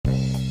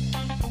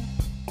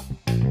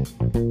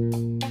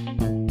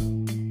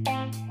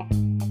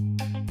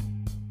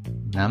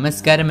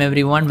Namaskaram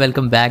everyone,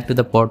 welcome back to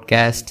the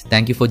podcast.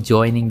 Thank you for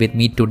joining with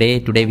me today.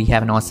 Today we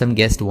have an awesome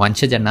guest,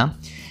 Vanshajana.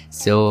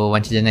 So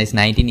Vanshajana is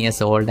 19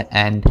 years old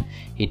and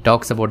he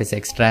talks about his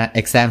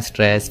exam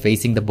stress,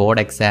 facing the board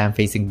exam,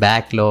 facing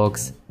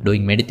backlogs,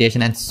 doing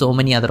meditation and so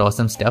many other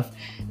awesome stuff.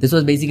 This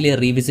was basically a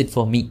revisit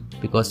for me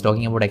because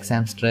talking about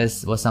exam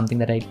stress was something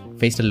that I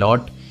faced a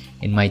lot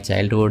in my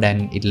childhood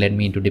and it led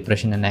me into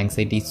depression and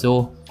anxiety.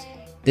 So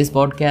this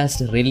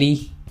podcast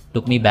really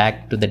took me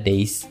back to the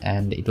days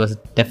and it was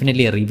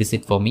definitely a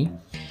revisit for me.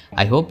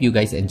 I hope you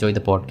guys enjoy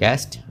the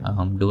podcast.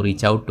 Do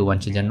reach out to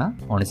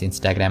Vanshajana on his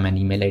Instagram and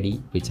email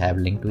ID, which I have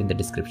linked to in the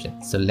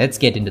description. So let's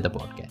get into the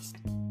podcast.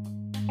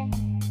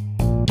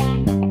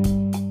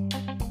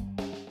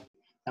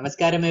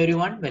 Namaskaram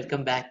everyone,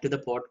 welcome back to the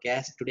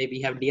podcast. Today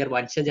we have dear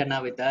Vanshajana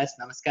with us.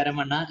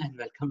 Namaskaram Anna and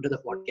welcome to the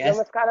podcast.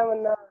 Namaskaram,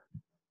 Anna.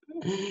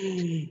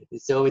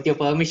 So with your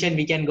permission,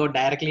 we can go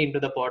directly into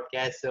the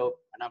podcast. So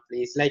Anna,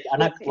 please,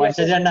 Anna, Yes,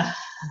 Vanshajana,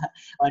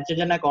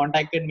 Vanshajana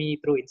contacted me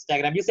through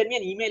Instagram. You sent me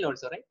an email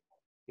also, right?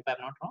 If I'm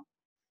not wrong.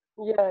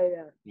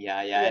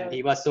 Yeah. And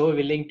he was so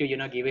willing to,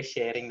 give a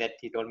sharing that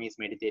he told me he's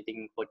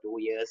meditating for 2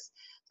 years.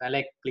 So I'm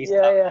like, please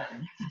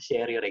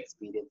share your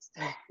experience.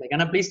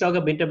 Anna, please talk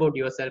a bit about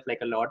yourself,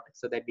 a lot,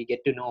 so that we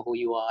get to know who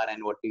you are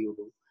and what do you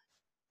do.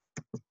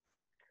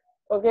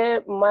 Okay,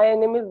 my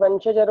name is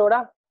Vanshaj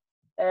Arora,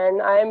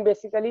 and I am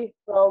basically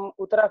from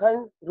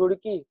Uttarakhand,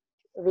 Roorkee,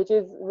 which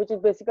is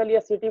basically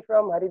a city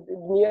from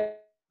near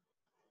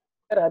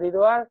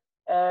Haridwar,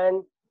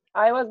 and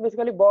I was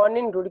basically born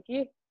in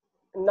Roorkee.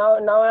 Now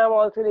I am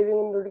also living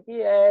in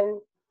Roorkee,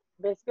 and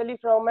basically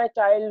from my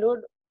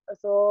childhood.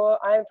 So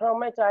I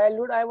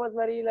was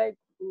very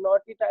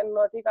naughty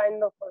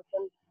kind of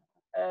person,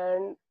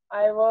 and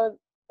I was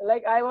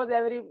like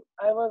everybody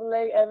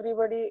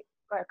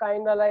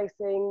kind of like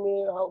saying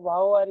me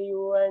how are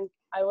you, and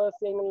I was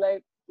saying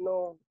like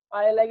no,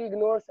 I like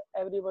ignores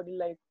everybody,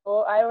 like,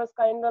 so I was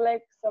kind of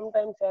like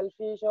sometimes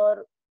selfish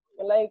or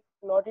like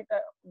naughty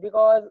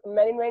because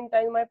many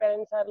times my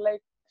parents are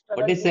like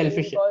what is struggling with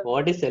me selfish? because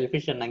What is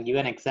selfish? And give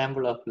an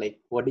example of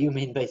what do you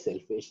mean by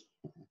selfish?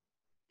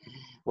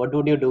 What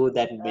would you do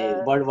that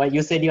uh, what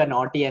you said you are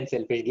naughty and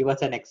selfish? Give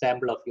us an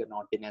example of your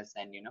naughtiness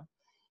and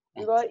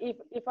because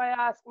if I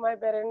ask my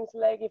parents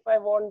like if I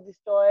want this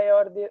toy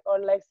or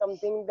like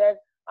something, that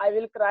I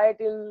will cry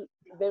till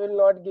they will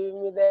not give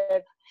me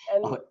that,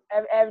 and Oh,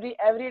 every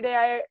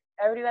day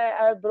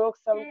I broke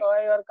some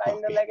toy or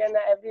kind of okay. like, and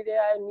every day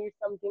I need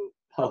something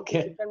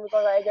Okay. different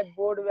because I get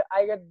bored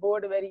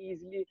very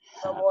easily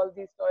from all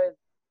these toys.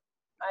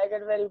 I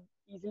get very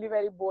easily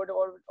very bored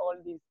all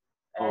these,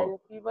 Oh, and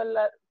people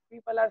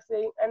are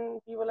saying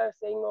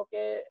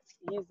okay,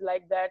 he's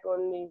like that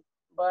only,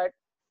 but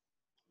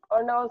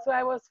and also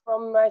I was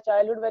from my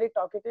childhood very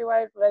talkative.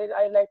 I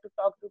like to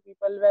talk to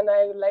people when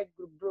I like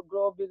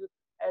grow big,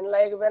 and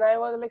like when I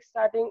was like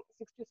starting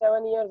 6 to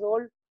 7 years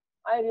old,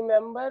 I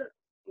remember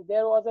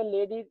there was a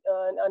lady,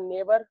 a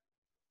neighbor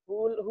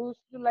who used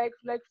to like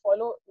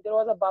follow. There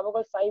was a Baba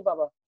called Sai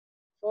Baba,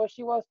 so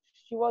she was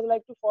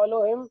like to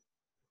follow him,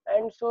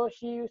 and so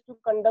she used to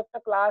conduct a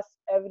class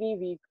every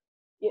week.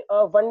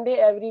 One day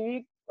every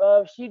week,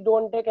 she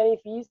don't take any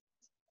fees,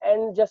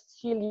 and just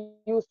she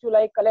used to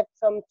like collect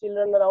some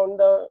children around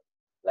the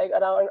like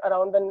around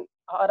the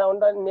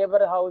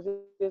neighbor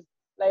houses,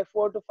 like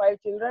 4 to 5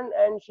 children,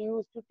 and she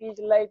used to teach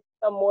like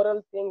some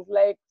moral things,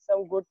 like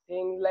some good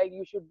things, like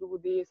you should do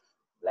this,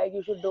 like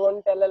you should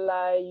don't tell a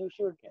lie, you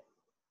should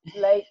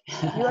like,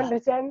 you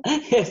understand,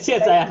 yes, I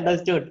like,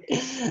 understood.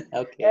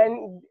 Okay.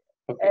 and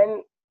Okay.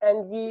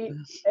 and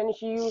and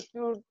she used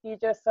to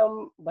teach us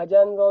some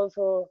bhajans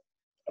also,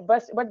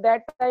 but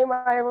that time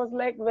I was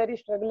like very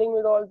struggling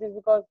with all this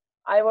because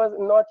I was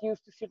not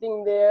used to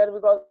sitting there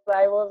because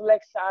I was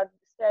like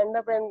stand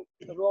up and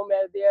roam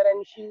there,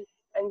 and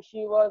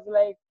she was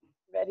like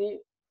very,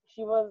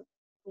 she was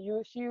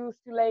she used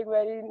to like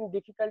very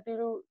difficulty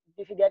to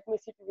get me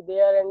sit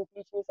there and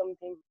teach me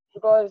something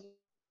because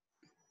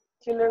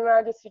children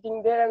are just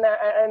sitting there,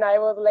 and I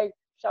was like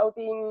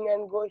shouting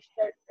and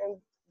and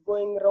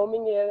going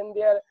roaming here and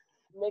there,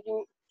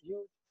 making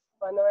huge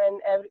fun,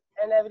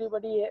 and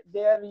everybody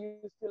there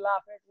used to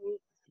laugh at me,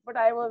 but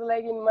I was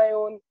like in my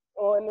own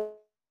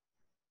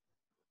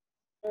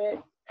way.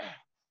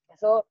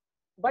 So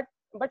but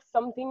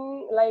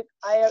something like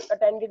I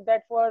attended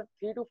that for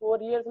 3 to 4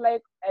 years,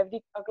 like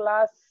every a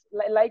class,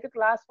 like a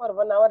class for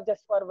 1 hour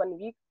just for 1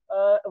 week,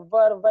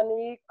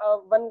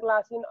 one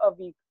class in a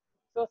week.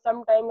 So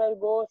sometimes I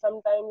go,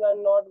 sometimes I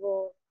not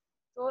go.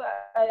 So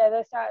as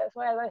I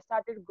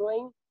started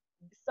growing,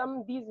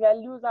 these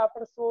values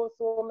after so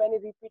many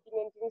repeating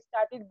and things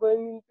started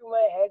going into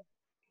my head,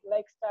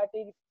 like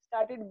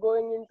started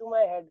going into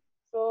my head.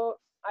 So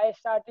I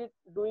started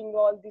doing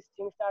all these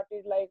things.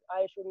 Started like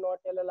I should not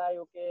tell a lie.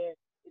 Okay,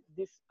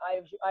 this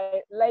I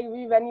like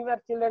we when we were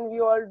children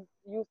we all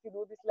used to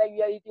do this. Like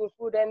we are eating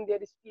food and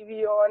there is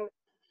TV on,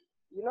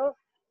 you know.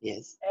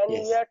 Yes. And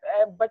Yes. yet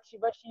but she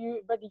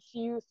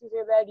used to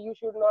say that you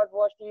should not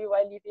watch TV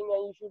while eating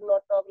and you should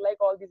not talk, like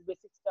all this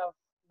basic stuff.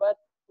 But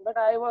but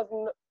I was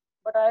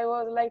but I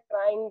was like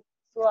trying.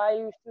 So I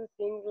used to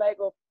think like,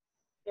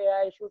 okay,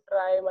 I should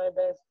try my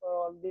best for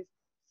all this.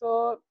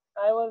 So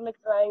I was like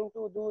trying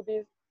to do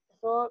this.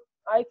 So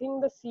I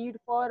think the seed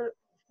for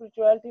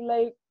spirituality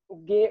like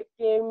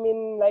came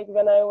in like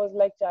when I was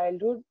like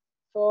childhood.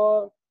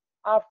 So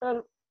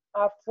after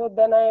after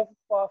then I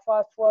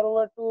fast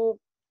forward to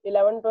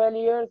 11 12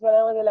 years. When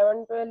I was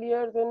 11 12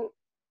 years, and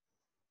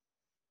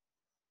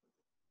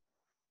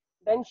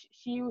then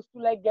she used to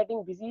like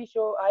getting busy,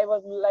 so I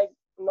was like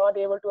not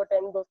able to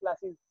attend those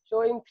classes.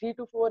 So in 3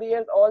 to 4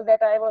 years, all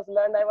that I was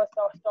learned, I was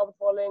stopped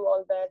following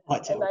all that.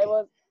 Acha, And I okay.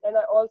 was and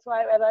I also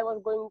as I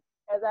was going,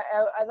 as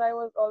I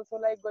was also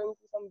like going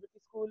to some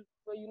British school.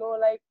 So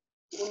like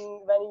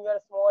in when we are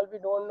small, we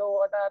don't know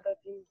what are the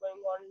things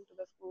going on into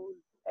the school.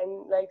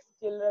 And like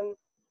children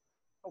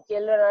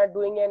are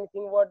doing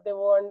anything what they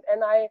want.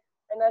 And I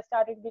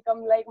started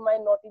become like my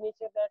naughty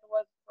nature that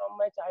was from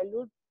my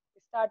childhood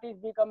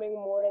started becoming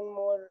more and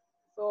more.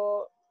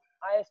 So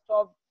I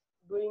stopped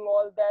doing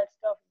all that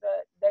stuff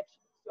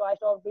so I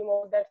stopped doing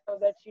all that stuff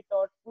that she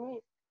taught me.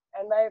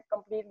 And I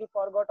completely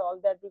forgot all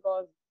that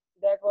because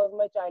that was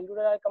my childhood,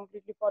 and I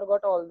completely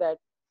forgot all that.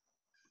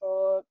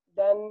 So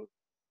then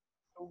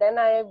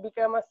I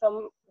became a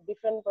some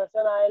different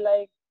person. I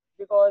like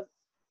because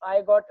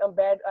I got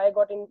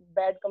in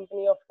bad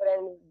company of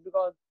friends.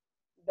 Because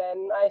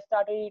then I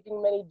started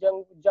eating many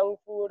junk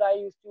food. I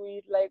used to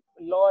eat like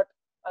a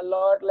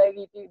lot, like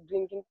eating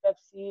drinking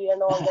Pepsi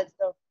and all that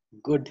stuff.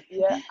 Good.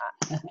 Yeah,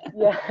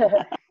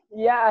 yeah,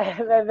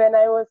 yeah. When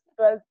I was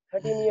 12,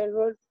 13 years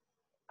old,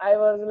 I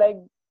was like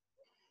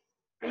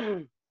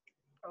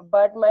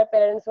but my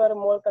parents were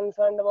more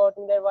concerned about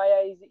me that why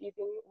I is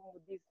eating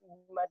this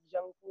much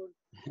junk food.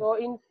 So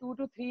in 2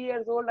 to 3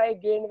 years old, I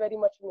gained very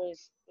much weight.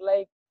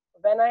 Like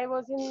when I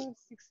was in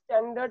sixth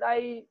standard,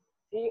 I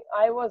think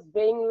I was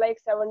weighing like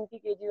 70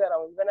 kgs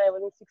around when I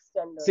was in sixth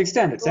standard.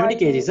 600, So I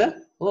 70 kgs, used huh?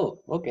 Oh,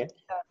 okay.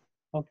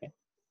 Okay.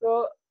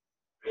 so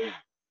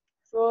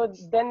so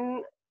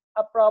then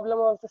a problem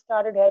also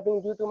started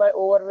happening due to my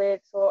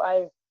overweight.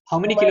 How So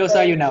many my kilos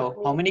are you parents took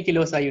now? How me. many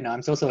kilos are you now?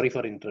 I'm so sorry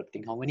for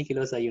interrupting. How many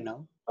kilos are you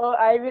now? Oh,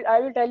 I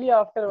will tell you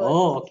afterwards.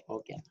 Oh, okay.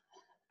 Okay.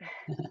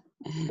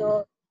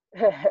 So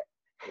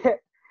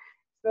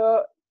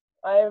so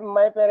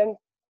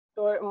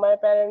my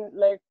parent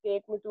like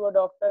take me to a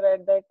doctor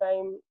at that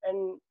time.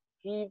 And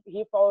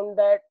he found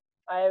that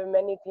I have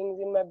many things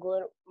in my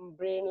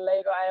brain.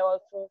 Like I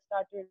also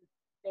started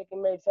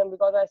taking medicine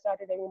because I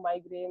started having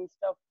migraine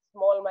stuff,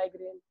 small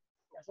migraine.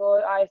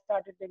 So I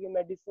started taking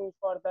medicines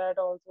for that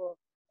also.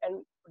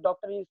 And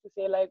doctor used to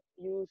say like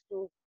you used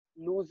to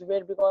lose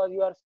weight because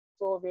you are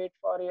so weight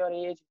for your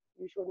age.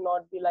 You should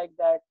not be like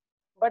that.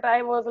 But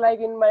I was like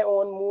in my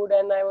own mood,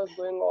 and I was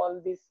going all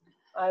this.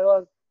 I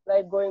was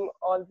like going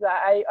all.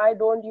 I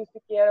don't used to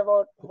care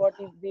about what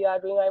is they are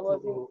doing. I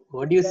was in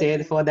What do you that.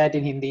 say for that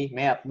in Hindi?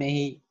 मैं अपने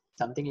ही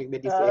something like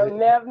that you say.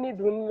 मैं अपनी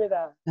धुन में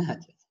था.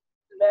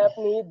 मैं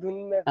अपनी ही धुन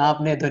में हाँ, था.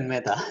 अपने धुन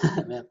में था.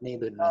 मैं अपने ही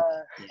धुन में था.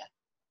 uh, Yeah.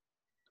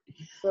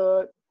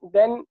 so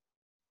then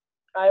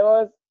I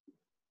was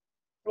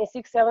in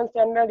sixth, seventh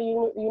standard.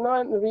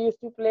 We used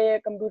to play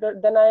computer.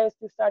 Then I used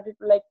to started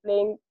like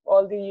playing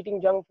all the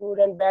eating junk food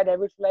and bad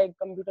habits like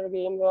computer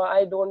games.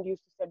 I don't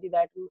used to study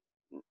that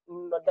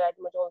not that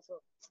much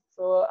also.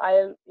 So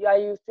I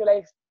used to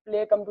like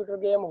play computer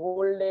game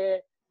whole day,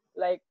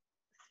 like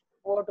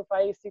 4 to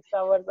 5 6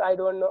 hours. I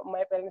don't know.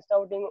 My parents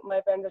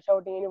are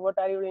shouting, "What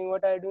are you doing?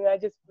 What are you doing?" I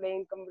just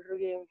playing computer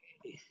games.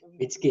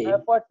 Which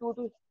game? For two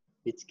to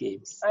Which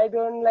games? I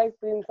don't like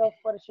Prince of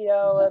Persia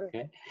or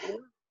Okay. you know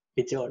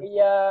Which all?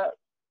 yeah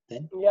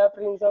Then? yeah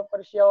Prince of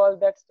Persia, all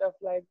that stuff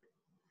like.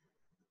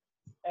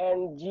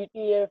 And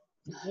GTA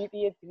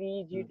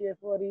 3, GTA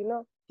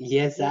 4,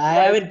 Yes, this I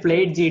Vice haven't City,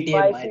 played GTA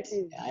Vice much.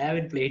 City. I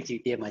haven't played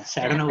GTA much.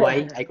 I don't know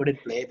why I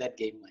couldn't play that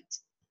game much.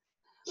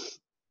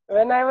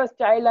 When I was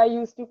child, I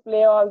used to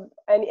play all,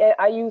 and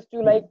I used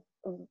to like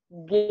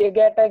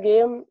get a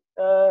game,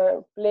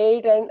 play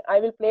it, and I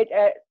will play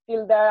it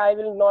till the I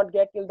will not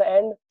get till the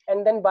end,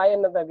 and then buy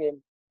another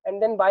game,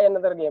 and then buy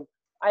another game.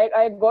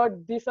 I got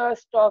this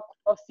stock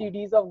of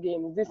CDs of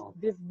games, Oh,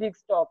 this big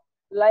stock.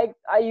 Like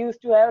I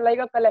used to have like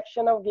a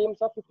collection of games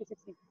of 50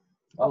 60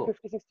 of oh,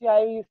 50 60.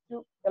 I used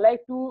to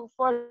like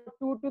for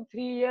 2 to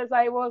 3 years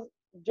I was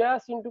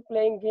just into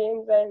playing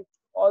games and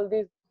all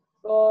this.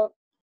 So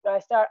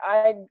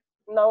I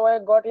now I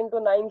got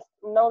into ninth.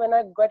 Now when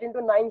I got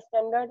into ninth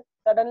standard,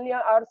 suddenly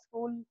our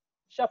school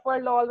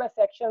shuffled all the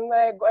sections.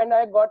 And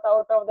I got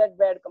out of that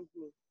bad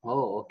company.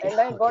 oh, okay, And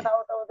I got okay.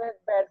 out of that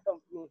bad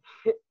company.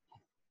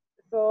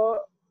 So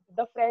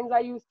the friends I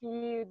used to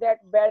be that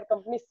bad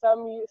company,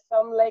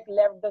 some like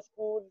left the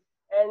school,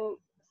 and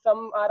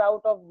some are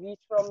out of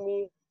reach from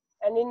me.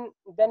 And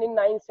in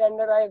ninth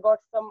standard I got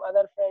some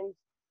other friends.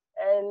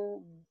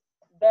 And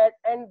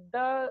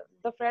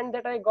the friend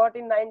that I got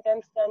in 9th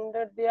 10th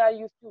standard, they are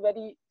used to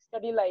very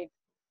study like.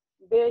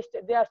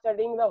 they are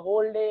studying the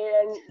whole day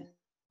and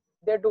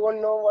they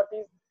don't know what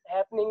is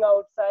happening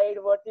outside,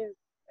 what is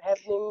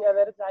happening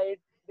other side.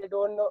 They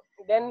don't know.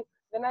 Then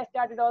I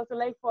started also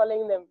like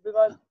following them,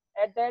 because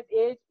at that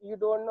age you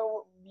don't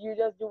know, you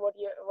just do what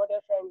your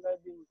friends are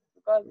doing,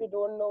 because we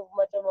don't know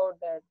much about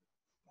that.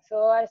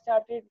 So I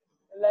started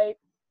like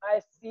I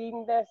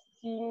seeing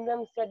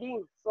them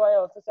studying. So I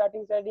also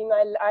started studying.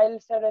 I'll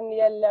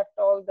suddenly I left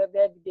all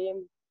that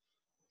game.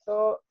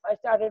 So I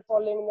started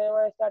following them.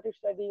 I started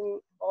studying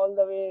all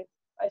the way.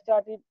 I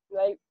started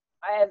like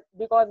I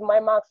because my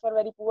marks were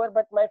very poor,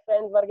 but my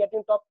friends were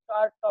getting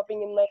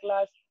topping in my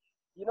class.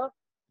 You know,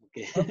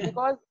 Okay.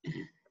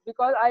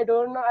 because I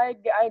don't know.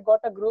 I got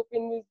a group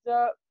in which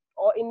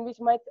or in which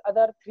my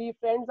other three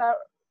friends are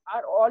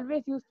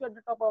always used to at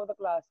the top of the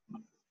class,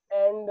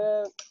 and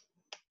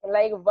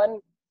like one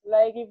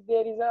like if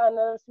there is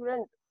another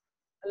student,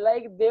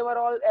 like they were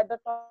all at the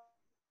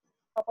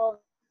top of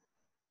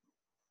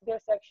their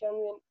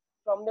section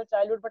from their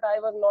childhood, but I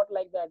was not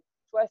like that.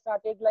 So I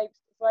started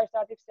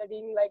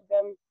studying like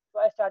them. So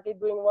I started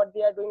doing what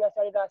they are doing. I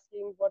started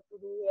asking what to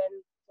do,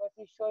 and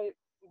so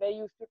they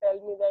used to tell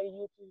me that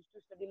you used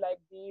to study like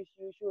this,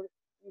 you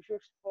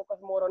should focus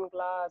more on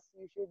class,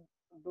 you should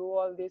do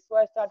all this. So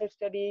I started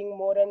studying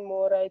more and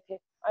more. I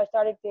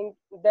started think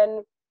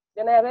then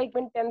I like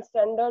when 10th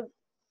standard,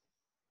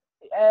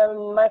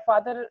 my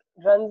father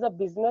runs a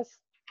business.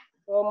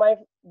 So my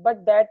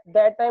but that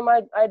time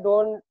I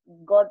don't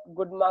got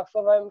good marks.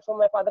 So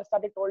my father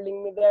started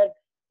telling me that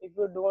if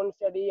you don't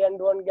study and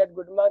don't get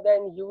good marks,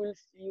 then you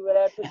will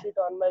have to sit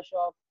on my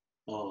shop.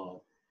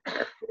 Oh,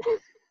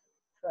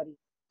 Sorry.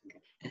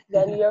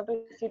 Then you have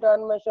to sit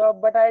on my shop,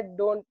 but I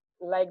don't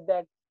like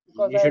that,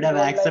 because you I should have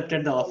don't like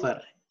accepted the sitting on.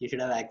 offer. You should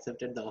have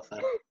accepted the offer.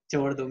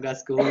 छोड़ दूंगा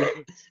school,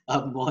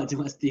 अब मौज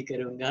मस्ती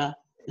करूंगा.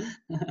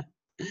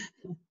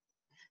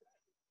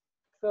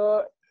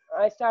 So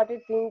I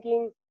started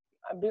thinking,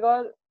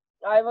 because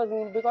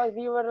because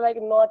we were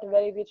like not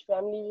very rich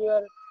family. We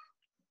were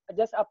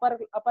just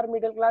upper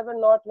middle class, but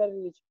not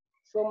very rich.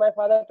 So my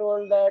father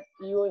told that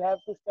you have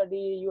to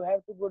study, you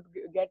have to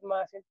get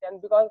marks in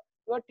 10th, because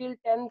till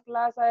 10th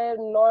class I had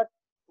not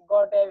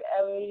got a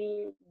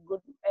very good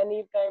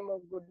any time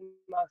of good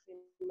marks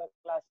in my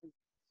classes.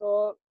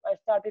 So I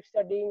started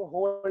studying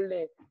whole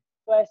day.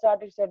 So I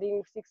started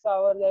studying 6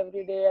 hours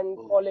every day and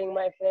Oh, following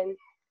my friend.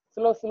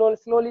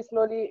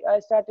 Slowly I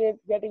started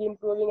getting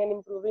improving and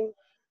improving.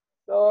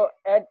 So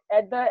at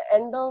the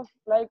end of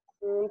like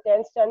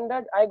 10th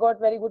standard, I got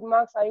very good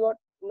marks. I got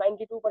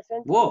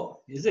 92%. whoa,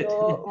 is it?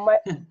 So my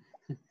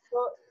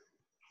so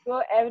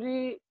so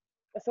every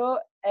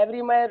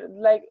my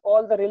like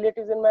all the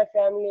relatives in my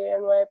family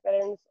and my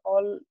parents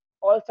all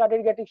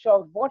started getting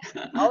shocked. What?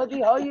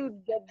 How you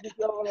get this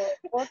job?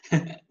 What?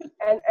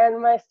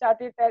 And my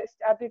started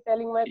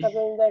telling my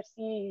cousins that,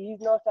 see,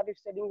 he's now started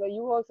studying. So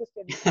you also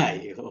study.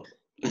 Aiyo.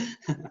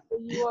 So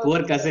you Poor also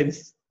study.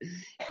 cousins.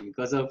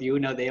 Because of you,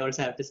 now they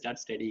also have to start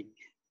studying.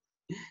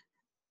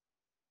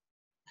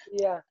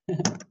 Yeah.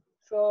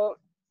 So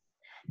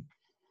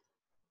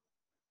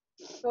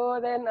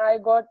then I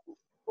got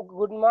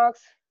good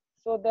marks.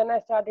 So then I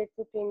started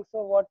to think,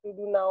 so what to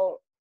do now?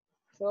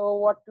 So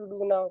what to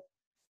do now?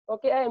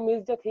 Okay, I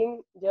missed the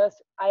thing.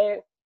 Just I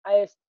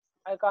I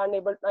can't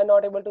able I'm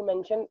not able to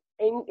mention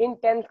in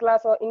 10th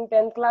class, or in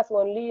 10th class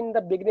only, in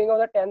the beginning of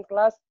the 10th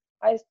class,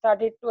 I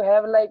started to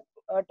have like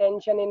a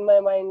tension in my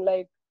mind,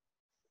 like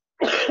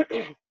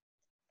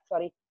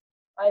sorry,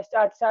 I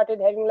started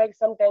having like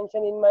some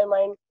tension in my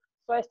mind.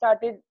 So I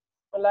started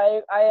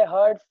like I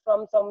heard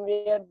from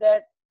somewhere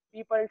that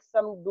people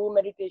some do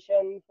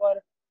meditation for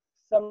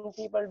some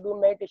people do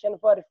meditation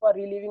for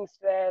relieving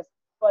stress,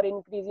 for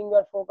increasing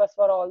your focus,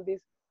 for all this.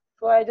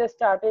 So I just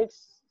started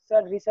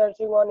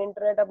researching on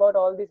internet about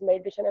all this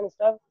meditation and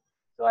stuff.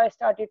 So I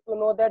started to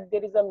know that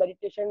there is a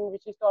meditation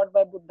which is taught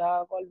by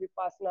Buddha called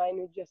Vipassana, and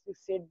you just you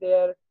sit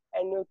there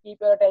and you keep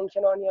your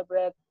attention on your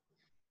breath.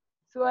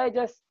 So I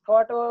just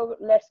thought, oh,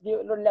 let's give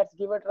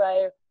a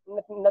try.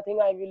 Nothing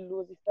I will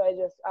lose if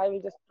I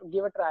will just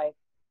give a try.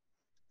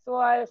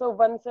 So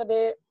once a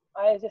day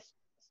I just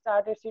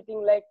started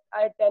sitting like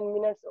I 10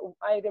 minutes.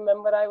 I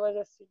remember I was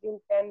just sitting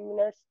 10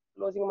 minutes,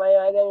 closing my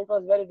eyes, and it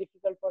was very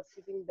difficult for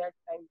sitting that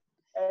time.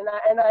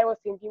 And I was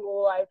thinking,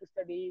 oh, I have to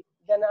study.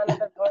 Then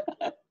another thought,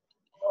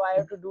 oh, I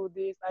have to do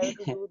this, I have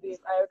to do this,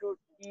 I have to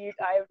eat,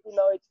 I have to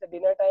now it's the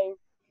dinner time.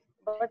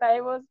 But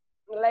I was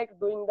like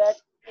doing that.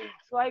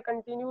 So I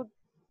continued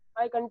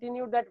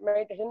that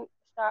meditation.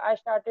 I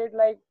started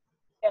like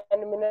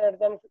 10 minutes,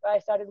 then I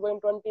started going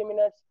 20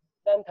 minutes,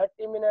 then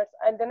 30 minutes,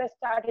 and then I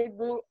started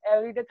doing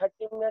every day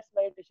 30 minutes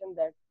meditation.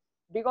 That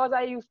because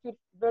I used to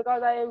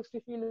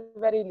feel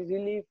very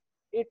relief.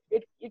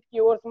 It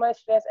cures my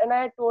stress, and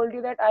I told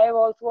you that I have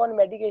also on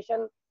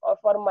medication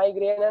for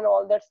migraine and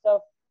all that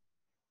stuff,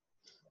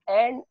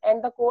 and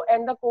the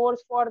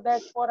course for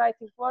that, for I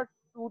think for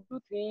 2 to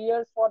 3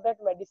 years for that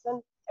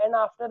medicine. And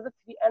after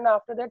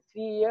that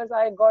 3 years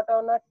I got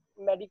on a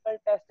medical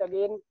test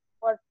again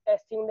for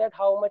testing that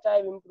how much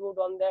I've improved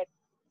on that.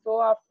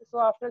 So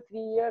after 3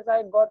 years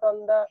I got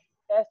on the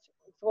test.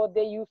 So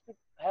they used to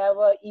have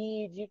a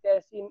EEG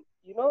test in,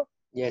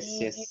 Yes,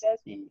 EEG yes.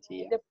 test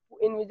Yeah.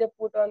 in which they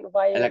put on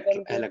wires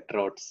and they,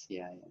 Electrodes.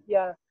 Yeah,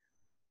 yeah.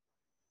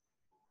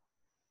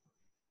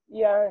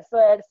 yeah, yeah.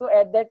 So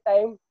at that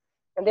time,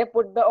 and they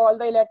put all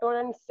the electrode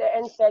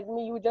and said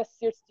me, you just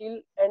sit still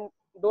and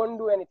don't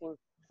do anything.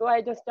 So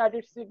I just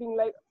started sitting,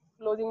 like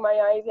closing my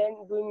eyes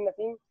and doing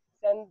nothing.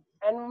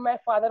 And my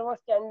father was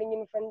standing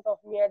in front of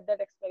me at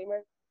that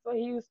experiment. So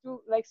he used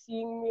to like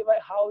seeing me by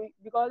how,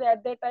 because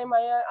at that time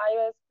I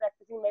was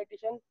practicing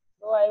meditation.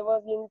 So I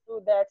was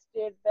into that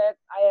state that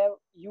I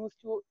used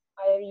to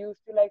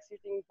like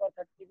sitting for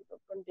 30 to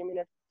 20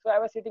 minutes. So I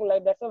was sitting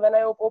like that. So when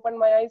I opened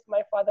my eyes,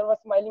 my father was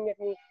smiling at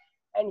me,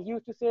 and he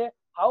used to say,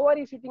 how are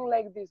you sitting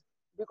like this?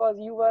 Because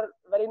you were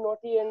very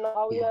naughty, and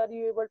how Yeah. are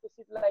you able to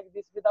sit like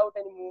this without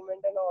any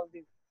movement and all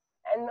this?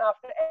 And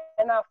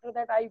after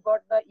that I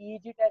got the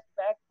EEG test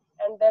back,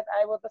 and that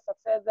I was the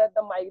success, that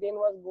the migraine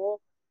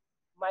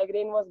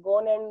was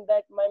gone and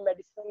that my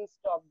medicine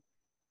stopped.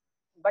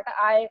 But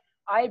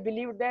I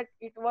believe that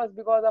it was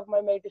because of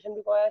my meditation,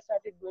 because I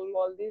started doing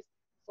all this.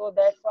 So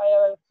that's why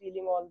I was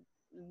feeling all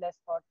less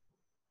thought.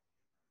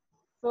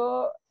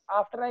 So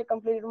after I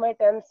completed my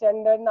 10th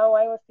standard, now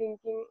I was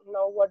thinking,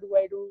 now what do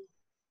I do?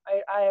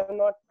 I have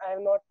not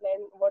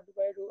planned what do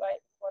I do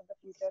for the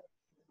future.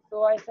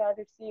 So I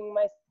started seeing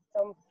my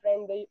some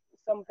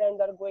friends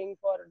are going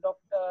for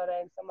doctor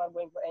and some are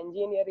going for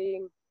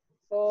engineering.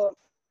 So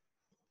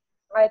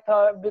I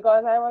thought,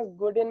 because I was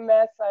good in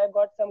maths, I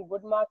got some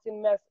good marks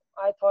in maths.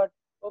 I thought,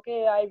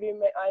 okay, I've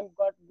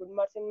got good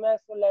marks in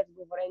maths, so let's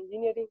go for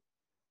engineering.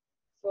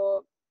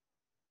 So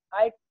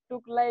I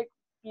took like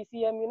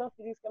PCM,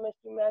 physics,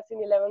 chemistry, maths in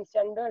 11th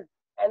standard,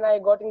 and I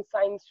got in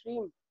science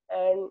stream,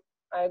 and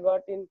I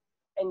got in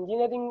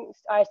engineering.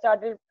 I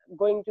started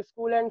going to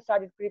school and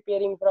started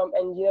preparing from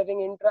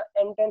engineering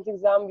entrance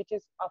exam, which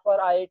is for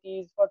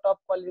IITs, for top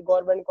college,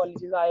 government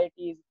colleges,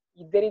 IITs.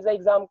 There is an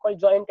exam called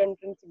joint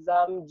entrance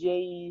exam,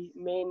 JEE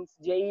mains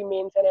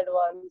and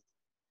advanced,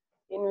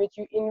 in which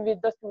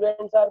the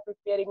students are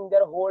preparing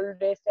their whole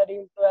day,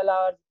 studying 12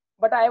 hours.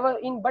 But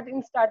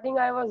in starting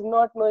I was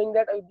not knowing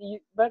that,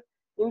 but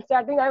in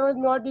starting I was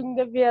not in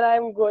the where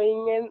I'm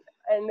going,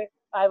 and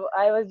I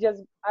was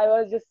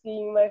just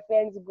seeing my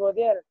friends go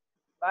there.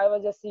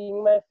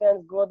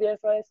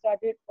 So I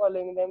started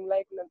following them,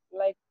 like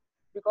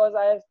because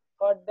I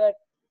thought that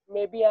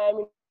maybe I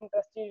am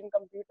interested in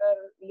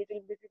computer,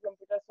 little bit in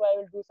computer, so I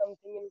will do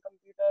something in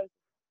computers.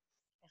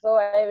 So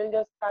I will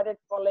just started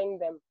following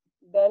them.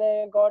 Then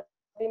I got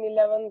in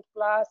 11th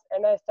class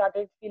and I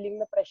started feeling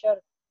the pressure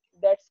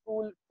that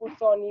school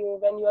puts on you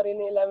when you are in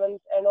 11th,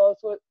 and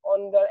also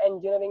on the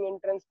engineering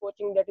entrance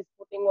coaching that is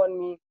putting on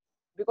me,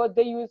 because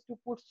they used to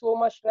put so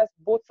much stress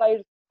both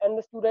sides, and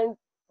the student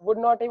would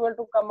not able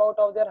to come out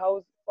of their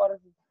house for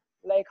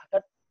like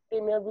 30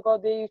 minutes, because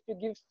they used to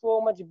give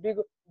so much big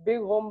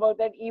homework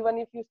that even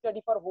if you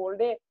study for whole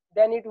day,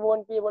 then it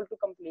won't be able to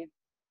complete.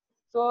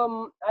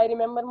 So I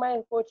remember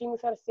my coaching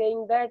sir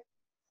saying that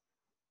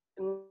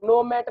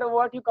no matter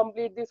what, you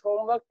complete this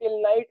homework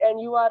till night and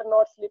you are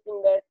not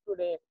sleeping that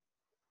today.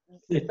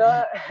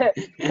 The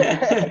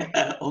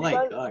Oh my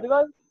because God.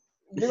 because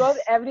because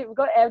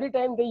every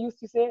time they used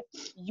to say,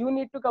 you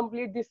need to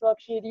complete this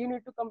worksheet, you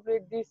need to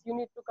complete this, you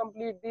need to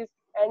complete this,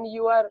 and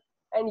you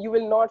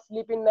will not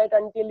sleep in night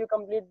until you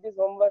complete this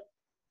homework.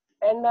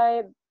 And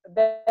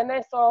then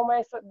I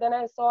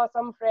saw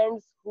some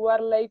friends who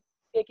are like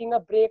taking a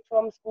break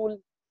from school,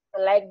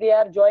 like they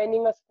are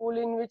joining a school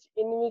in which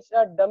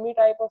a dummy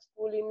type of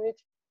school, in which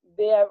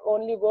they have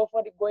only go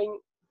for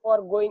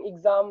going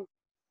exam,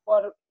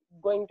 for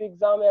going to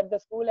exam at the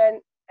school,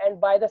 and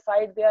by the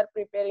side they are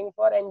preparing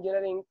for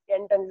engineering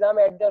entrance exam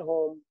at their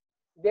home.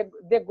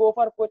 They go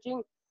for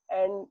coaching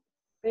and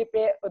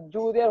prepare,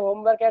 do their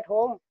homework at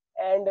home,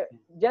 and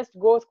just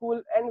go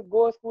school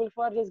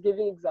for just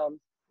giving exams.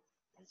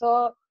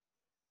 So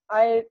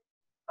I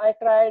I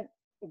tried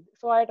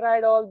I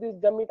tried all these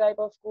dummy type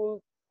of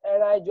schools,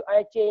 and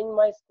I changed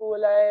my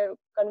school. I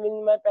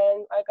convinced my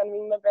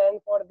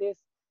parents for this.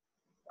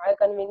 I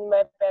convinced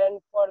my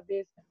parents for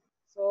this.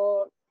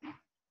 So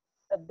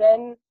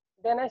then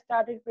then I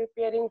started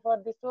preparing for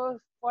this. So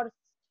for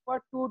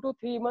 2 to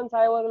 3 months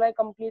I was like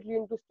completely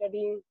into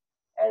studying,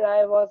 and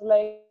I was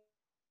like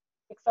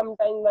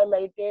sometimes I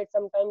meditate,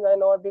 sometimes I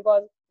not,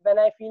 because when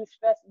I feel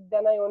stressed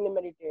then I only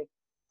meditate.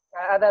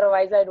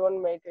 Otherwise I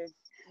don't meditate,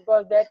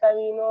 because that time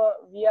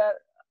we are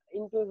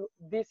into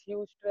this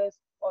huge stress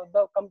of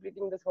the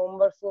completing this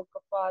homework so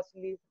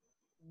fastly.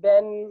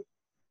 Then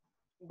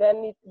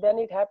then it then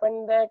it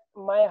happened that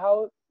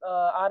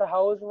our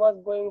house was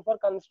going for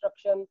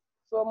construction.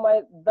 So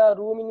the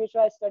room in which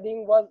I was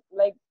studying was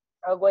like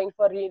going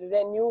for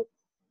renew.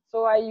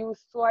 So I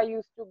used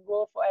to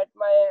go at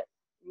my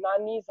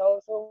nani's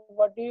house. So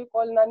what do you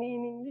call nani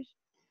in English?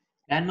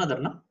 Grandmother,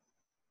 no?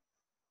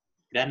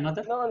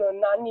 Grandmother? No, no,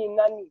 nani.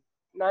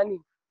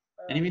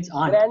 And it means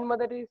aunt.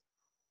 Grandmother is,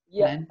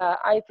 yeah, Grand.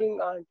 I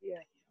think aunt.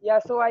 Yeah, yeah.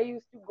 So I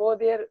used to go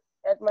there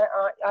at my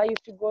aunt. I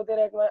used to go there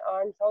at my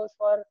aunt's house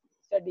for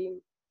studying.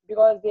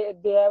 because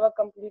they have a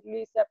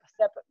completely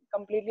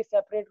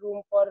separate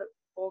room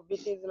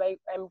which is like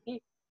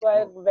empty. So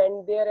I Oh,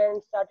 went there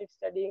and started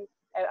studying.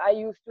 And I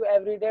used to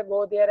every day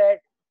go there at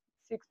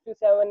 6 to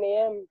 7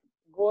 a.m.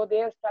 Go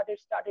there, started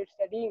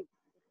studying.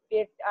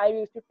 I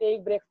used to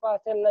take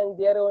breakfast and lunch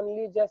there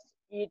only. Just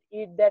eat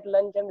that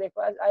lunch and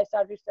breakfast. I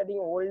started studying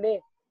whole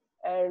day,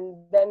 and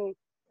then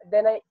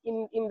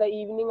in the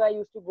evening I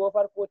used to go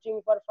for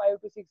coaching for 5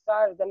 to 6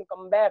 hours. Then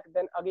come back.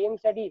 Then again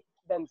study.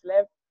 Then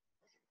slept.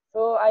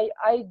 So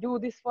I do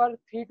this for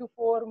 3 to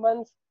 4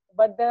 months.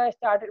 But then I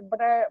started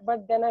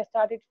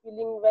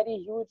feeling very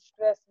huge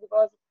stress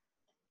because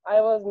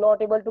I was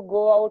not able to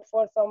go out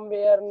for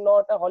somewhere,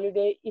 not a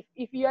holiday.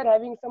 If you are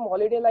having some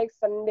holiday like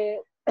Sunday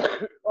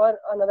or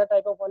another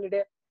type of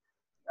holiday,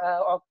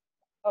 of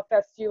a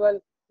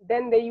festival,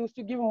 then they used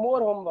to give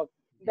more homework.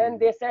 Then mm,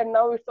 they said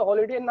now it's a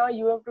holiday, now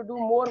you have to do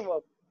more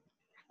work.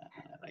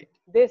 right.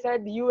 They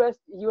said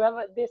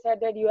they said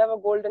that you have a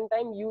golden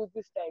time, use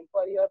this time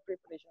for your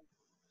preparation.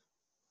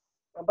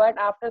 But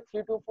after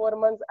 3 to 4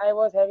 months, I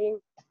was having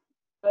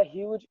a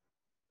huge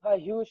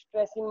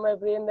stress in my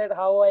brain that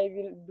how I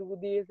will do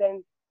this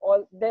and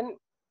all.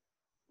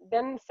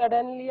 Then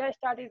suddenly I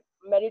started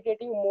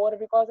meditating more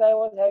because I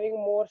was having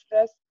more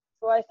stress.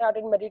 So I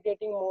started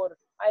meditating more.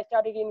 I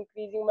started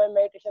increasing my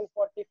meditation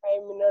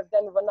 45 minutes,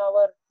 then 1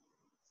 hour.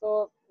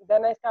 So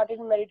then I started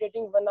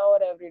meditating 1 hour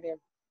every day.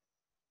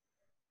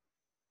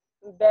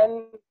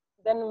 Then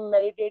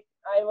meditate.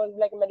 I was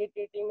like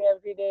meditating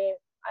every day.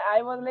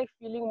 I was like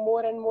feeling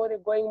more and more,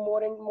 going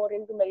more and more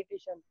into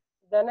meditation.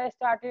 Then I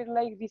started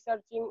like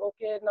researching.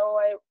 Okay, now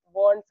I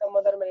want some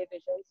other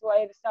meditation. So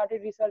I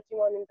started researching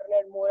on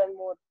internet more and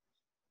more.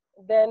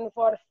 Then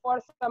for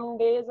some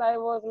days I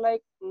was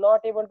like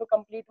not able to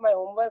complete my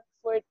homework,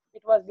 so it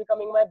was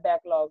becoming my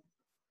backlog.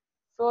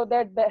 So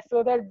that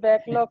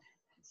backlog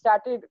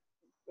started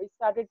it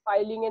started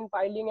piling and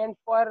piling, and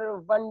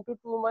for 1 to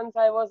 2 months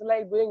I was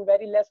like doing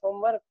very less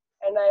homework,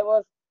 and I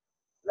was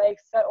like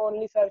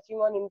only searching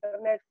on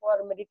internet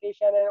for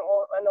meditation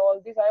and all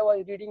this. I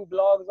was reading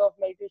blogs of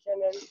meditation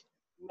and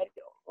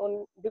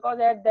because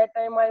at that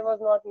time I was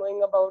not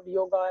knowing about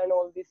yoga and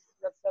all this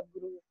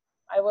Sadhguru.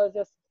 I was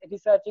just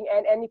researching,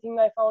 and anything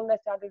I found I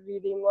started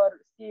reading or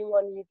seeing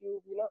on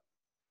YouTube.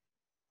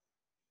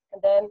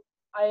 And then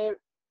I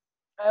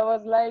I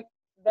was like,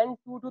 then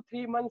 2 to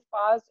 3 months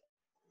passed,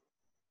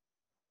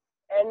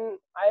 and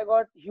I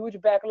got huge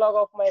backlog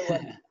of my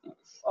work,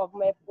 of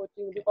my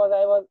coaching, because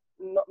I was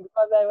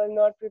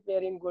not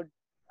preparing good.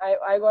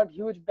 I got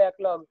huge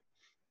backlog.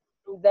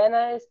 Then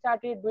I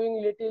started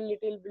doing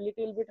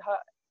little bit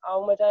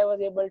how much I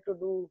was able to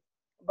do.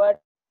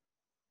 But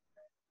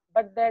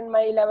then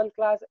my 11th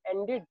class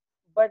ended.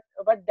 But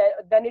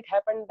then it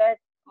happened that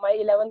my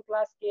 11th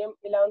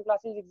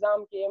classes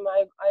exam came.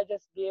 I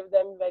just gave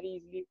them very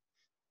easily.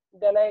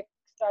 Then I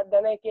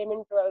came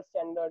in 12th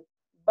standard.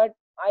 But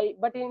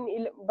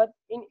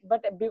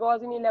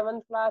because in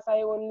 11th class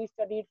I only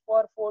studied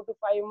for 4 to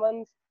 5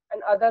 months,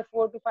 and other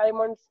 4 to 5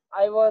 months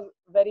I was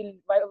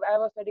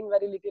studying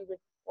very little bit,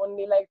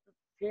 only like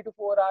 3 to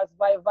 4 hours,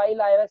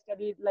 while I was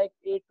studied like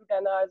 8 to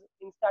 10 hours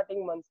in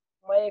starting months.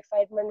 My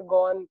excitement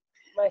gone,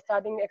 my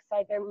starting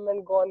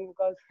excitement gone,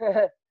 because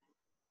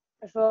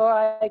so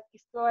I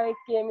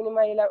came in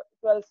my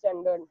 12th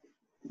standard.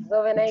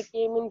 So when I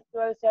came in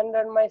 12th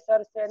standard, my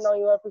sir said, "Now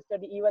you have to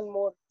study even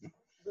more,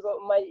 because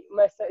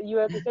you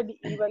have to study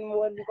even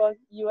more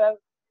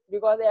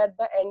because at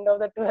the end of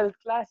the 12th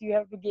class you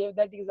have to give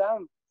that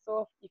exam.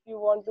 So if you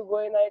want to go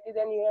in IT,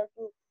 then you have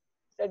to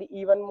study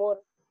even more."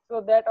 So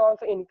that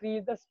also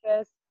increased the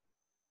stress.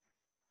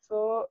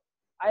 So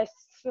I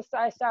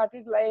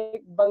started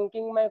like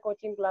bunking my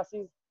coaching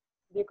classes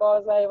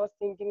because I was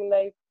thinking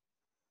like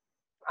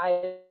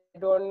I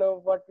don't know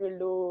what we'll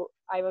do.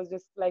 I was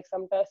just like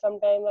sometimes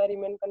I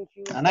remain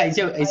confused, and Anna, I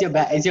sometimes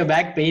is your think,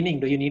 back paining?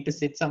 Do you need to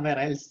sit somewhere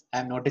else?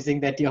 I'm noticing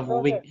that you're no sir,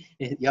 moving.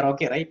 You're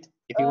okay, right?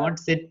 If you want,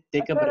 sit,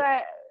 take a sir,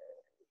 break.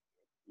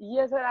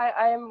 yes sir,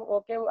 I am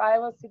okay. I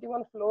was sitting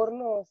on floor,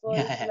 no, so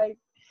it's Yeah. like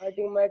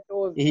hurting my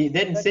toes. Then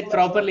That's sit my toes.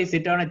 properly,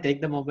 sit down and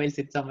take the mobile,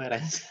 sit somewhere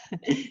else.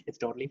 It's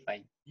totally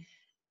fine.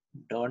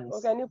 Don't.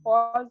 Oh, can you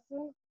pause?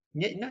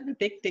 Yeah, no, no,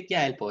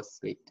 yeah, I'll pause.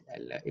 Wait.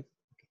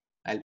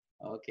 I'll,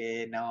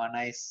 okay, now a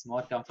nice,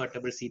 more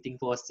comfortable seating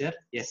posture.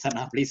 Yes,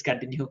 Anna, please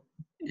continue.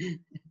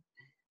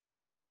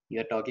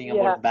 You're talking Yeah.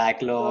 about So I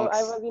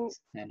backlogs was in.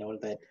 and all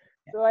that.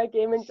 So I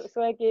came in.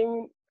 So I came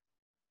in.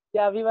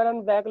 Yeah, we were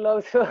on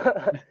backlog. So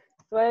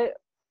I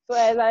so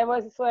I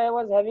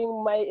was having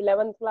my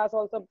 11th class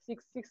also,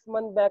 six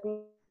month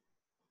backlog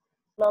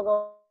of my 11th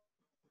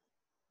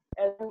class,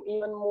 and then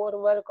even more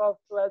work of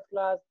 12th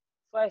class.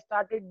 So I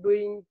started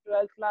doing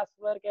 12th class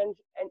work, and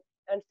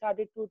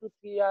started 2 to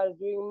 3 hours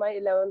doing my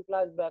 11th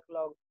class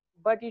backlog.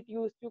 But it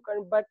used to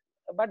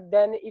but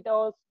then it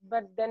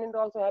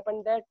also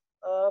happened that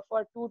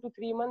for 2 to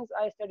 3 months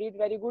I studied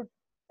very good,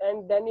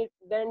 and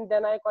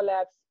then I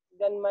collapsed.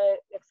 Then my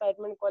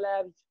excitement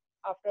collapsed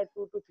after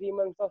 2 to 3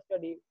 months of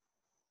study.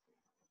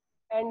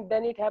 and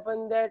then it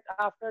happened that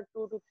after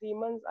 2 to 3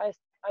 months,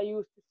 I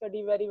used to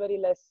study very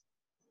less.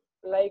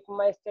 Like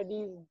my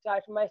studies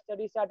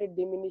started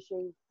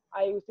diminishing.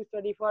 I used to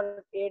study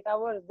for 8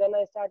 hours, then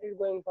I started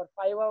going for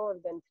 5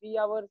 hours, then 3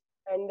 hours,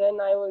 and then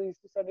I was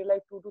used to study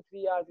like 2 to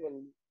 3 hours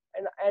only.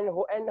 And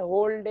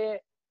whole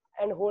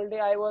day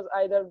I was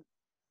either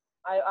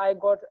I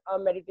got a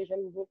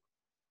meditation book.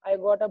 I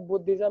got a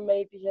Buddhism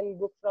meditation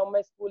book from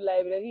my school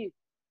library,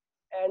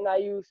 and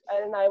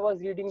I was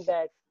reading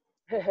that.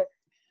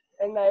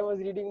 And I was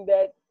reading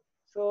that.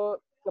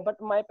 So, but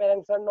my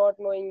parents are not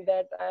knowing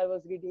that I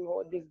was reading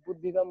this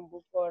Buddhism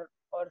book or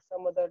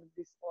some other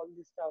this all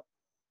this stuff.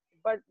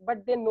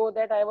 But they know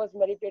that I was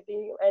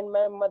meditating, and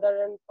my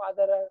mother and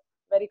father are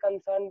very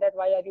concerned that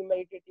why are you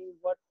meditating?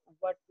 What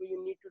do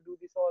you need to do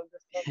this all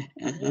this stuff?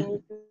 You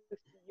need to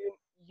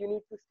you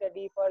need to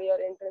study for your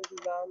entrance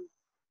exam.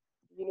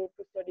 You need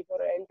to study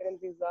for an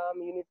entrance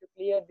exam. You need to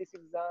clear this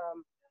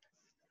exam,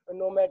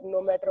 no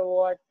matter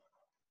what.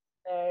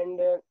 And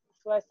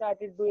so I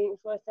started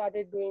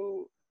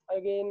doing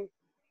again.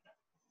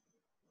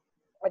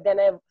 Then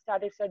I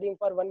started studying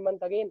for 1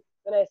 month again.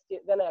 Then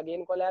I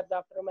again collapsed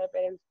after my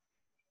parents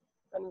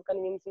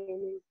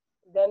convincing me.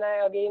 Then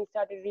I again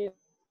started reading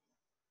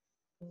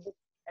book,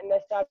 and I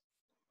started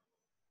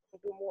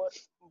into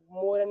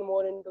more and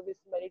more into this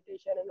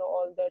meditation and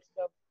all that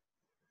stuff.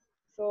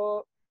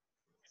 So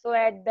so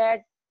at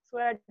that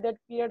at that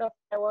period of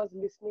time, I was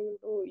listening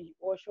to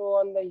Osho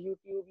on the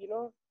YouTube.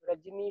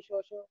 Rajneesh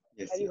Osho.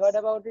 Yes, Have you heard yes,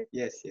 about it?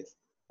 yes, yes.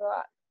 So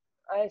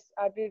I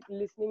started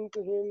listening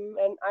to him,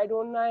 and I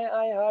don't know.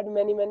 I heard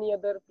many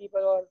other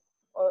people,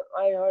 or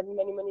I heard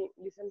many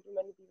listen to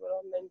many people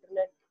on the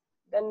internet.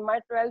 Then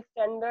my 12th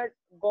standard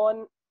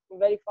gone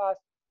very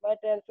fast. My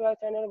 12th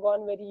standard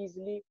gone very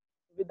easily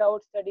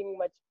without studying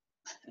much.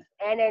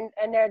 And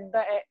at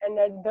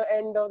the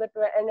end of the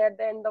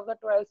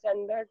 12th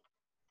standard,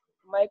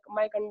 my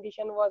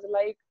condition was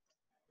like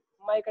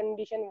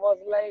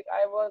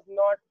I was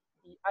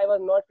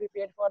not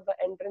prepared for the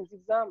entrance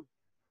exam,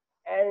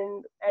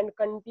 and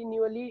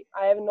continually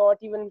I have not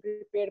even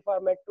prepared for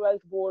my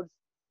 12th boards.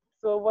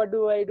 So what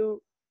do I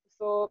do?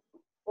 So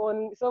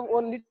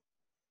only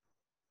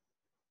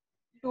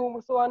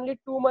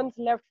 2 months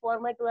left for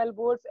my 12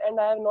 boards, and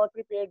I have not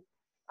prepared.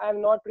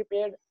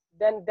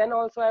 Then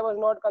also I was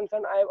not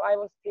concerned. I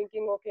was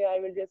thinking, okay, I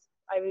will just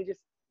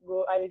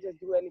go. I will just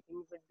do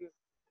anything with you.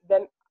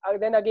 Then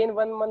again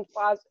 1 month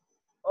passed.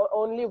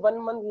 Only 1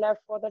 month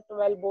left for the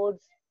 12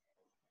 boards.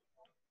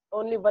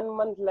 Only 1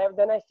 month left.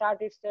 Then I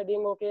started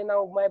studying. Okay,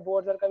 now my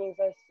boards are coming,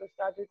 so I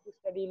started to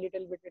study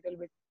little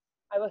bit.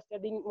 I was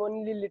studying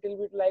only little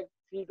bit, like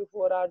 3 to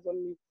 4 hours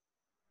only.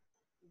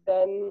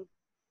 Then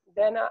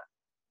then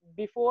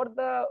before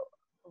the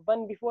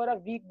before a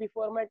week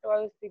before my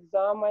 12th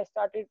exam, I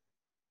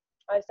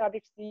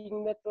started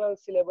seeing the 12th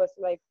syllabus,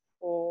 like,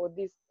 oh,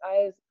 this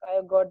I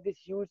got this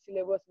huge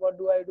syllabus. What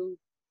do I do?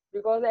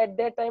 Because at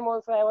that time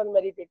also I was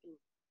meditating,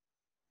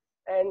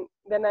 and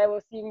then I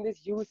was seeing this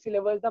huge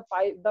syllabus, the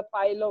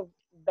pile of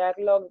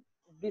backlog,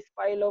 this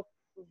pile of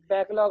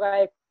backlog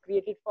I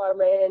created for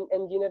my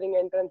engineering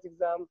entrance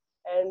exam,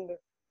 and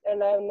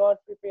and I have not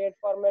prepared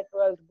for my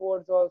 12th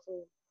boards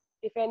also.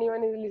 If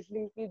anyone is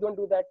listening, please don't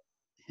do that.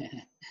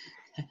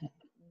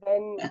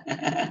 Then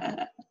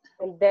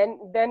and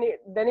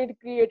then it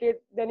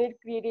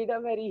created a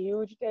very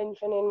huge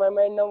tension in my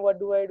mind. Now what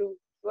do I do?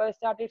 So I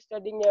started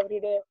studying every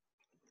day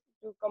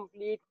to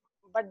complete.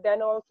 But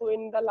then also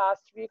in the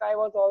last week, I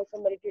was also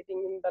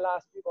meditating in the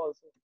last week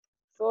also.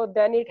 So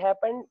then it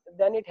happened.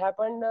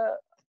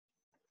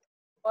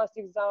 First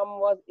exam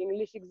was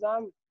English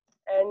exam,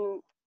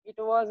 and it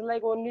was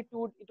only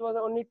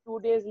 2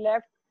 days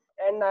left,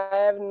 and I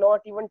have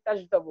not even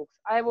touched the books.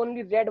 I have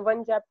only read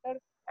one chapter,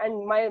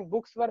 and my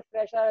books were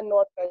fresh. I have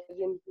not touched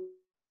in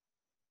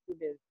 2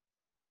 days.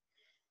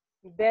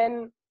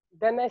 Then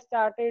I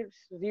started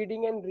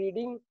reading and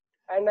reading,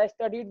 and I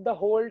studied the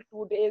whole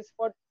 2 days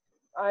for,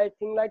 I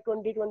think, like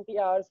 20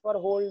 hours for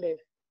whole day.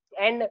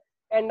 And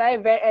and I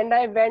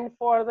went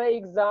for the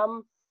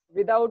exam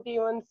without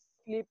even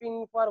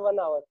sleeping for 1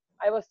 hour.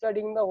 I was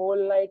studying the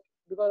whole night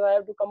because I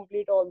have to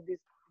complete all this.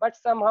 But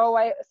somehow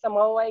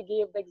I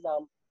gave the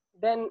exam.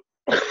 Then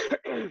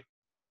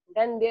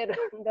then there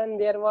then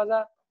there was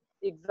a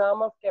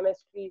exam of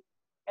chemistry,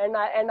 and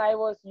I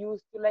was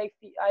used to like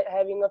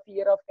having a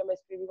fear of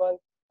chemistry because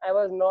I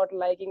was not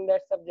liking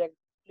that subject.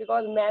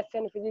 Because maths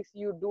and physics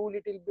you do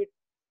little bit,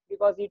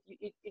 because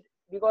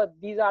because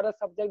these are the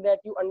subject that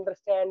you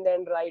understand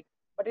and write.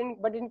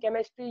 But in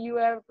chemistry you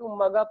have to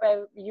mug up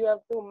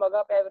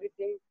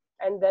everything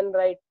and then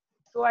write.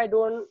 So I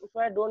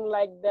don't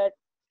like that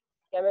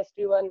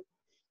chemistry one.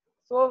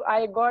 So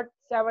I got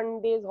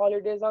 7 days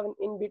holidays of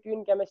in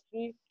between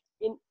chemistry.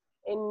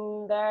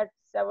 In that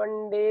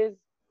 7 days,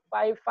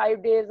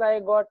 five days I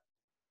got,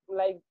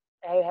 like,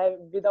 I have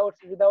without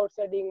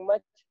studying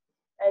much,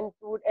 and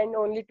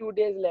only 2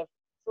 days left.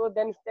 So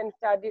then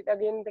started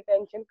again the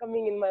tension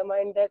coming in my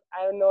mind that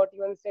I have not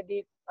even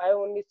studied. I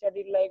only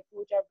studied like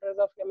 2 chapters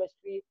of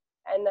chemistry,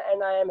 and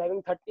I am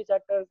having 30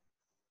 chapters.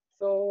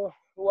 So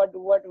what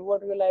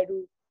will I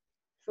do?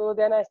 So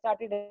then I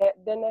started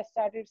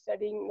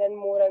studying. Then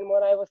more and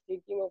more I was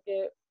thinking,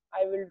 okay,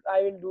 I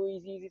will do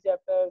easy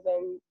chapters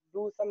and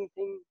do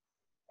something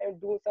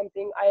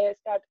I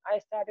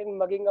started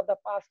mugging up the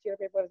past year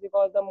papers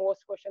because the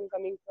most question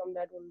coming from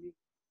that only.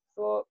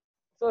 So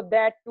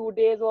that 2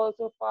 days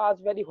also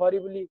passed very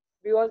horribly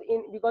because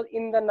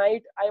in the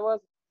night I was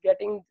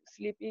getting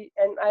sleepy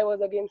and I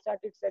was again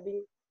started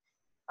studying.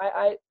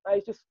 I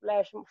used to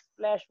splash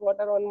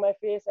water on my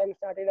face and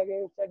started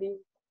again studying.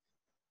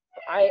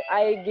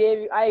 I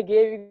gave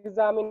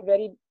exam in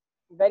very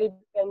big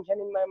tension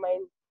in my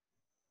mind,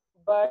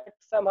 but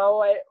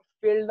somehow I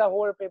filled the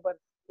whole paper.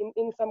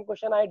 In some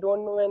question I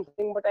don't know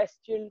anything, but I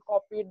still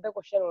copied the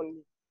question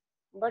only.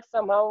 But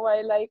somehow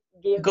I like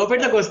gave the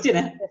Copied the exam. question,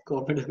 eh?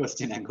 Copied the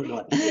question, eh? Good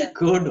one. Yeah.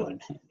 Good one.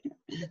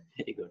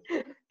 Very good.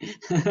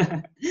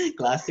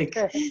 Classic.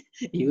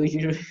 You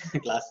should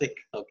classic.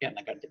 Okay,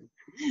 Anna, continue.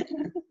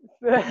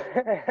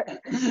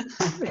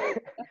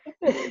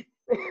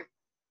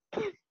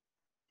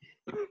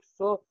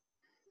 So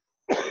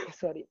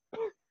sorry.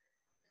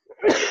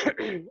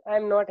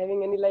 I'm not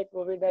having any like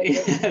COVID. I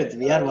just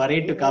We are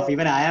worried to cough. yeah.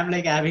 Even I am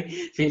like having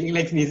feeling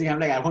like sneezing. I'm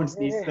like, I won't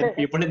sneeze. When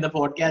people in the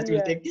podcast will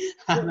Yeah. think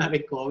I'm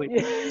having COVID.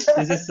 Yeah.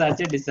 This is such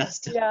a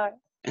disaster. Yeah.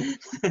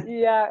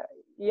 Yeah.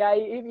 Yeah.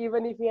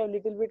 Even if we have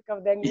little bit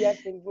cough, then we are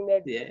thinking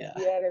that Yeah.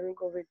 we are having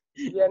COVID.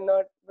 We are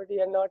not, but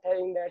we are not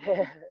having that.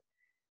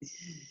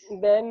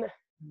 then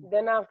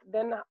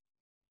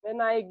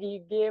then I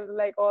gave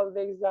like all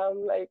the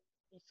exam like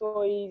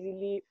so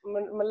easily,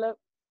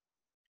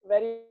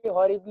 very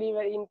horribly,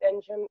 very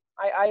intention.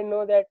 I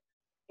know that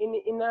in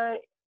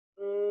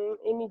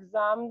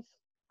exams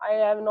I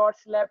have not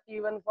slept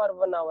even for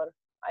 1 hour.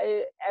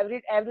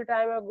 Every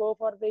time I go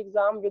for the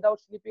exam without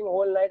sleeping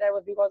whole night, I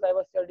was because I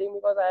was studying,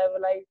 because I have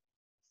like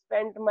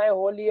spent my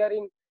whole year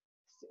in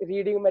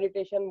reading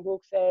meditation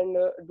books and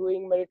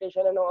doing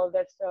meditation and all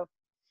that stuff.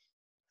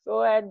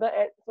 So at the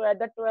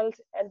 12th,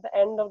 at the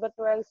end of the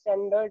 12th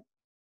standard,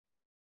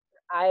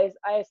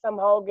 I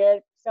somehow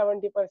get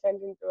 70%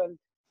 in 12th.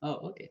 Oh,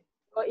 okay.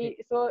 So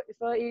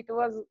it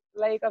was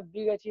like a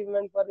big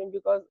achievement for me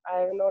because I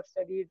have not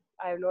studied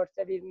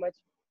much.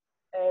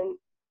 And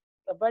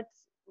but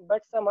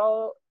but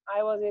somehow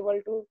I was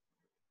able to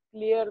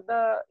clear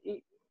the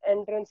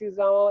entrance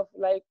exam of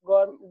like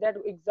that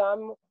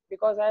exam,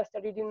 because I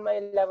studied in my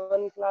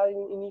 11th class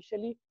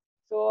initially.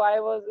 So I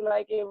was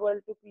like able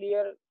to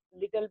clear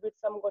little bit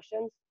some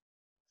questions.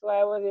 So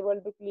I was able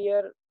to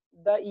clear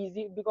the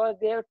easy, because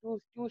there are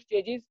two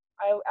stages.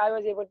 I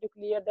was able to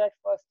clear that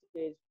first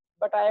stage,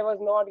 but I was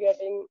not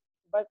getting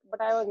but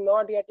I was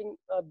not getting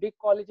big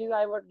colleges.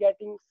 I was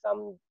getting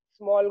some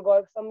small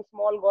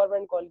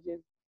government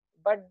colleges.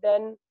 But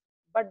then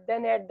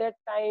at that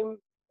time,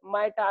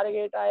 my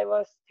target, I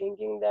was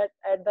thinking that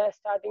at the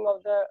starting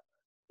of the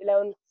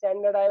 11th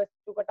standard, I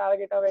took a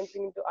target of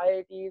entering into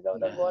IITs or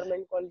the Yeah.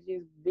 government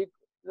colleges, big,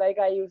 like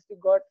I used to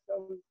got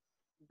some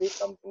big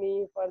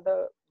company for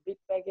the big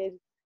package.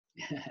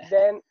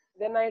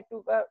 Then I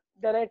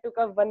took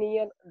a 1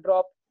 year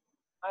drop.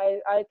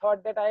 I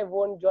thought that I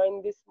won't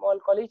join this small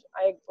college.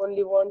 I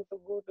only want to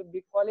go to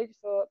big college.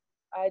 So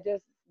I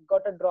just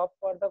got a drop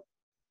for the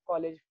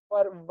college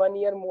for 1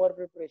 year more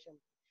preparation.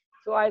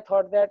 So I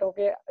thought that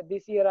okay,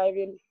 this year I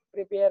will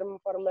prepare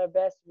for my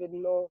best with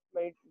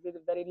with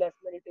very less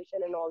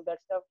meditation and all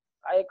that stuff.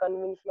 I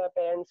convinced my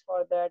parents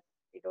for that.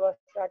 It was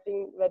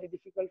starting very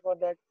difficult for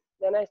that.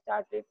 Then I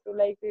started to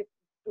like it,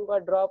 took a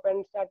drop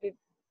and started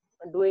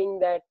doing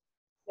that.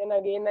 Then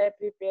again I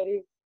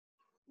preparing.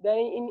 Then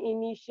in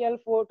initial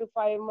 4 to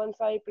 5 months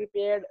I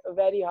prepared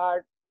very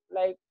hard,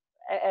 like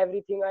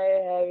everything I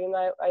having.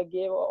 I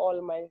gave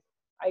all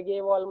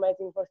my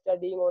thing for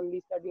studying, only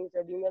studying.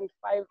 And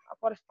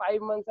for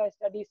 5 months I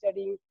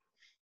studying.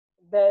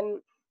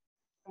 Then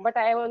but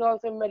I was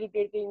also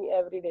meditating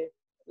every day,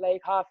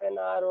 like half an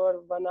hour or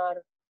 1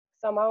 hour.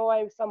 Somehow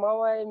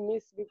I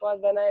miss, because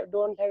when I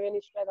don't have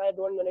any stress, I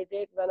don't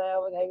meditate. When I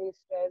was having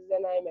stress,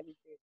 then I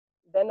meditate.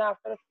 Then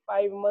after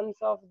 5 months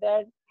of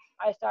that,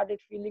 I started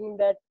feeling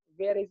that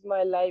where is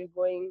my life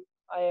going?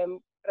 I am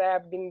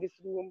trapped in this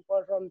room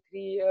for from 3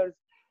 years.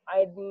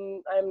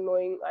 I'm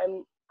knowing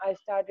I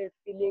started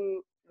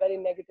feeling very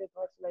negative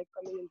thoughts like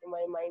coming into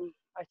my mind.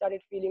 I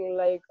started feeling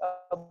like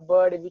a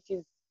bird which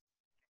is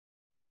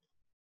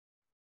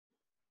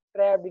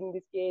trapped in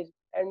this cage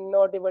and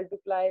not able to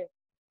fly.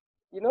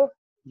 You know,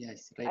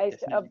 Yes, right, I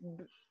st- a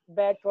definitely. b-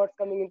 bad thoughts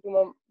coming into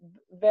my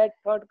bad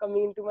thought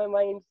coming into my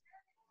mind.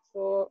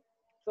 So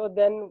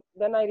then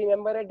I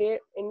remember a day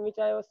in which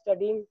I was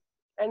studying,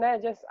 and I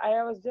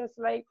was just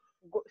like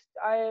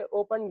I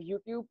opened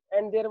YouTube,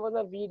 and there was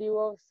a video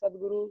of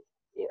Sadhguru.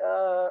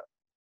 Uh,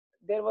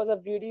 there was a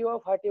video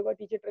of Hatha Yoga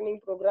teacher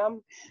training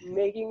program,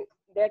 making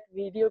that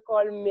video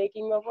called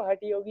 "Making of a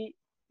Hatha Yogi."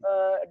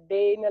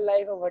 Day in the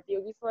life of Hatha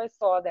Yogi. So I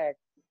saw that.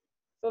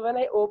 So when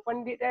I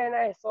opened it and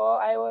I saw,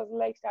 I was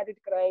like started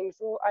crying.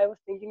 So I was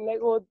thinking like,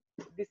 oh,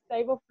 this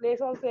type of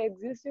place also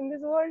exists in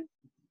this world.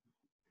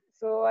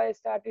 So I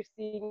started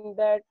seeing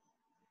that.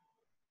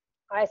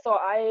 I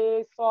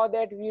saw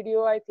that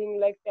video, I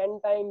think like 10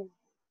 times.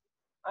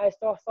 I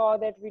saw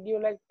that video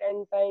like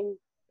 10 times.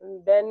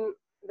 And then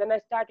I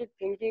started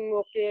thinking,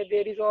 okay,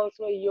 there is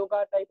also a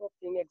yoga type of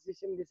thing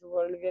exists in this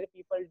world where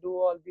people do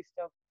all this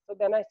stuff. So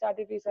then I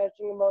started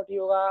researching about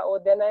yoga,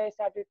 or then I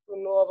started to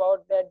know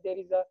about that there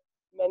is a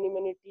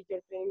many teacher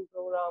training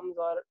programs,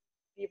 or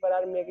people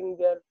are making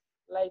their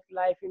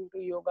life into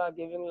yoga,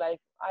 giving life.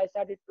 I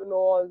started to know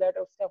all that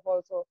of stuff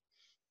also.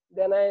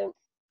 Then I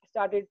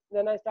started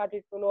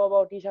to know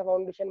about Isha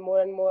Foundation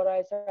more and more.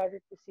 I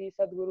started to see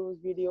Sadhguru's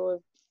videos.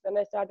 Then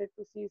I started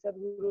to see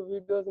Sadhguru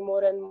videos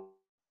more and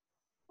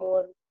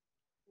more.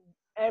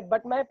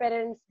 But my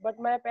parents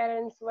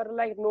were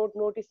like not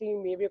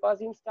noticing me,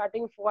 because in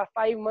starting for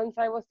 5 months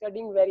I was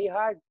studying very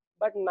hard.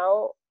 But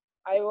now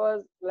I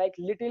was like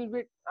little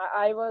bit.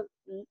 I was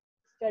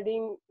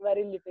studying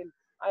very little.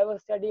 I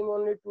was studying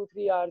only 2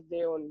 3 hours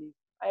day only,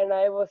 and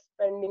I was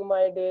spending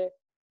my day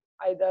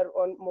either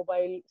on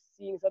mobile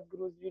seeing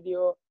Sadhguru's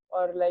video,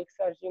 or like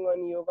searching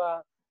on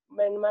yoga.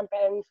 When my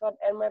parents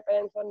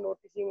were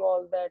noticing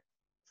all that.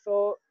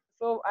 So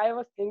so I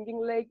was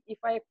thinking, like, if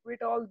I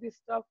quit all this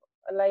stuff,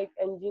 like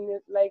engineer,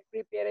 like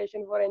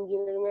preparation for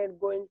engineering and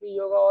going to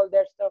yoga, all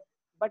that stuff.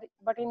 But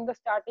in the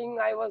starting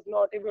I was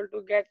not able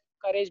to get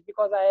courage,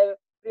 because I have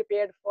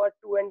prepared for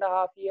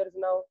 2.5 years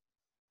now,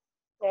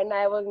 and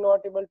I was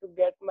not able to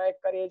get my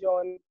courage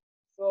on.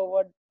 So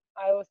what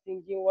I was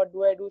thinking, what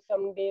do I do?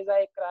 Some days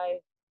I cry,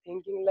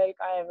 thinking like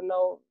I have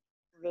now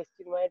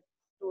wasted my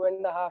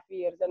 2.5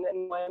 years, and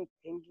now I am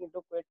thinking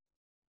to quit.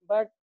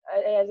 But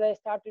as I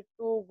started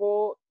to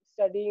go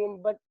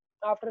studying, but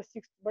I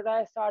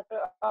started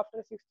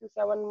after 6 to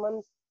 7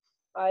 months,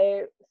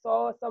 I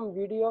saw some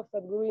video of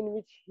Sadhguru in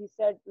which he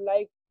said,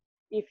 like,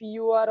 if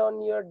you are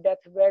on your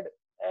deathbed,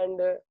 and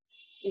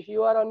if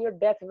you are on your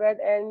deathbed,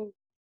 and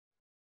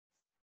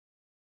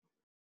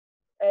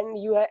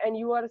you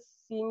are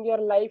seeing your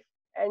life,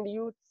 and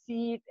you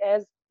see it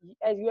as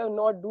you have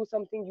not do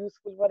something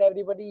useful for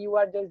everybody, you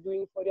are just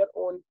doing for your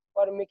own,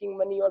 for making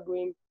money you're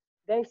doing.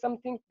 Then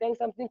something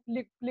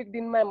clicked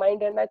in my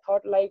mind, and I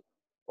thought, like,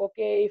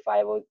 okay, if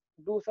I would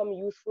do some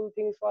useful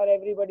things for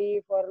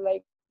everybody, for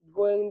like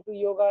going to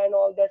yoga and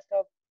all that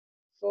stuff.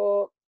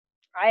 So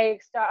I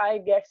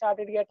get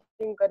started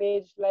getting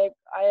courage. Like,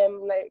 I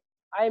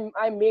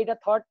made a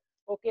thought,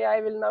 okay,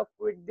 I will now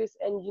quit this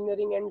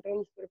engineering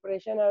entrance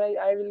preparation, and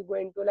I will go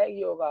into like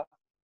yoga.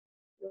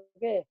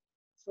 Okay.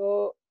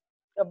 So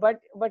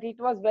but it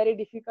was very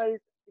difficult.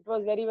 It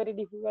was very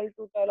difficult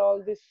to tell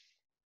all this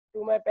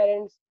to my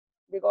parents,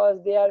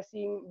 because they have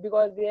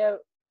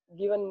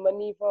given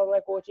money for my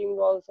coaching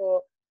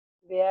also.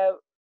 They have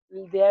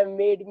they have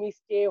made me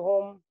stay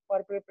home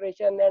for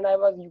preparation, and I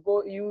was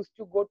used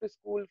to go to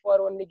school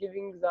for only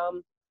giving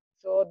exam.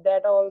 So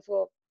that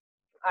also,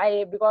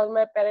 I because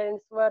my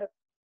parents were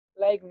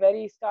like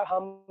very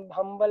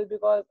humble,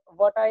 because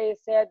what I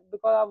said,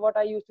 because of what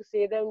I used to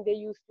say them, they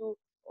used to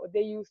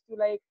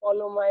like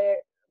follow my.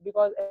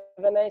 Because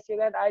when I say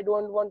that I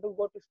don't want to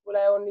go to school,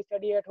 I only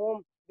study at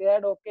home, they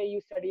said, okay,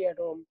 you study at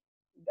home.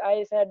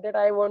 I said that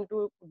I want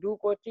to do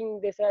coaching,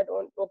 they said,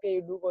 okay,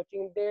 you do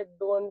coaching. They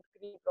don't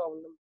create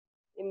problem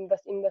in the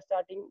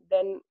starting.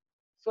 Then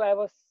so I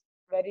was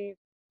very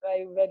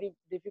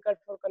difficult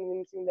for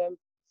convincing them.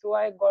 So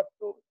I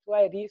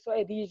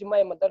reached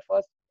my mother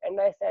first,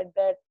 and I said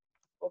that,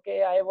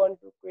 okay, I want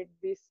to quit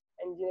this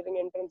engineering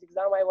entrance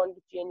exam, I want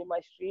to change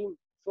my stream.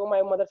 So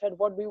my mother said,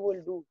 what we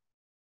will do?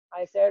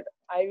 I said,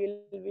 uh, I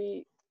will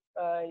be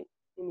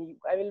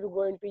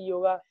going to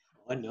yoga.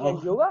 Oh She said,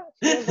 no. yoga?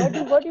 She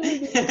said, what you will do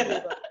in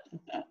yoga?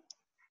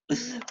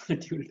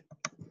 What you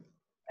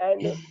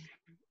And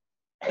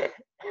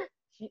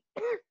she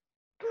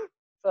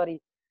sorry.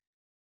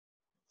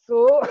 So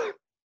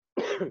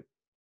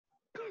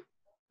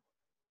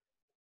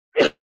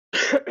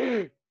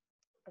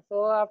so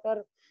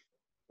after,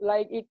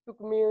 like, it took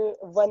me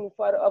 1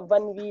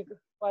 week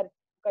for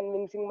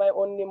convincing my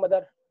only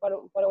mother,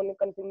 for only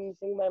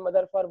convincing my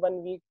mother for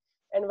 1 week.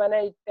 And when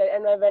I tell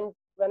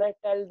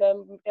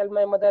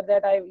my mother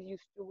that I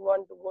used to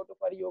want to go to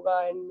for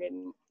yoga,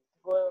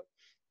 go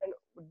and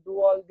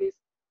do all this.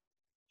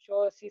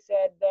 So she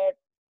said that,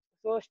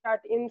 so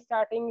starting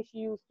she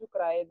used to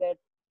cry that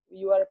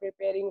you are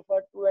preparing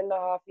for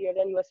 2.5 years,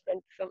 and you have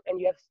spent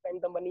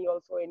the money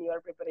also in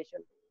your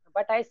preparation.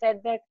 But I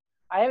said that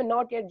I have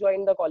not yet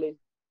joined the college,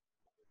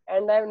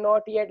 and I have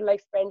not yet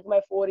like spent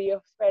my 4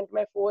 years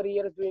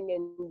doing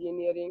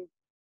engineering.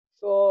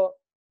 So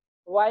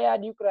why are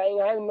you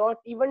crying? I have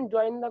not even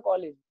joined the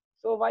college.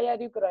 So why are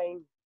you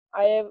crying?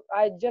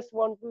 I just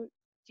want to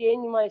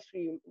change my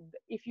stream.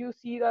 If you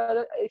see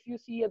other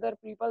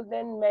people,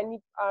 then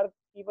many are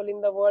people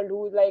in the world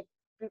who like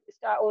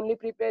only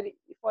prepare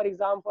for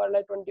exam for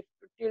like 20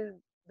 till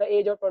the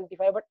age of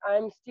 25.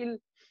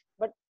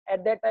 But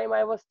at that time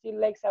I was still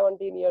like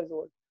 17 years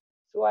old.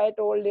 So I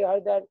told her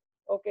that,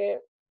 okay,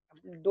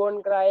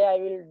 don't cry, I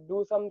will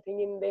do something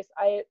in this.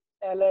 I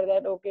tell her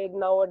that, okay,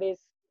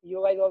 nowadays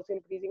yoga is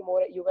increasing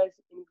more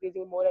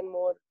and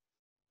more,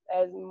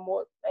 as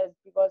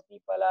because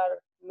people are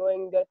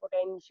knowing their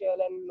potential potential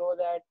and know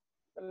that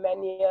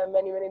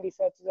many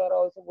researchers are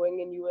also going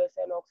in US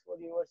and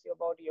Oxford University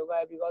about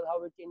yoga, because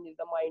how it changes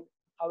the mind,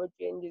 how it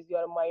changes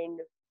your mind,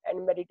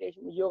 and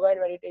meditation, yoga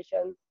and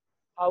meditation,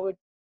 how it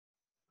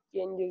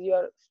changes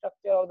your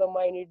structure of the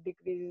mind. It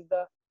decreases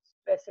the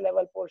stress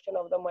level portion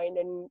of the mind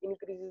and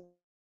increases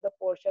the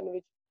portion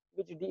which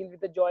deal with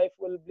the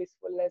joyful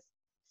blissfulness.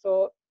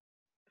 So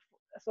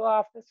so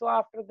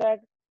after that,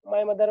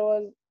 my mother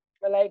was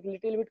like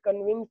little bit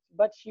convinced,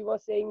 but she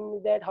was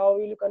saying that how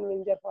will you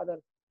convince your father,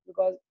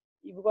 because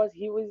he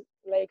was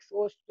like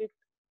so strict,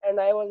 and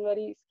I was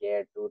very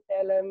scared to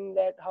tell him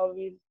that how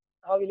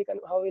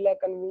will I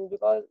convince,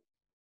 because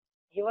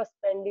he was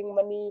spending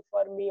money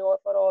for me or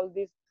for all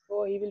this,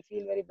 so he will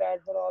feel very bad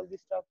for all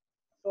this stuff.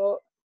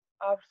 So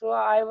after, so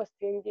I was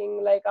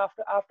thinking like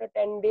after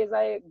 10 days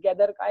I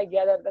gathered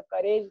the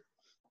courage,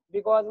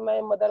 because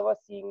my mother was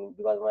seeing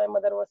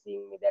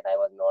me that I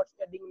was not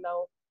studying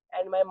now,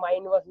 and my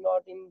mind was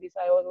not in this,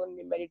 I was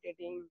only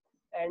meditating.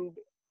 and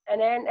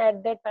and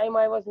at that time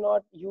I was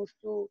not used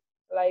to,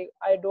 like,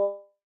 I don't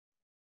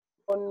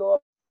know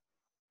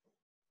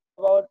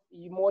about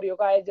more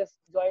yoga. I just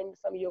joined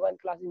some yoga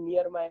classes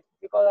near my,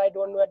 because I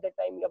don't know at that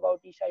time about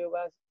Isha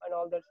yogas and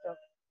all that stuff.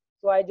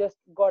 So I just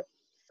got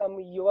some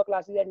yoga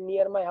classes at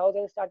near my house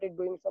and started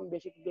doing some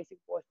basic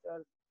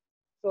postures.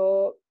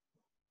 So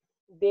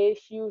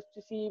she used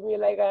to see me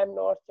like I am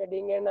not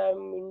studying and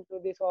I'm into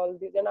this all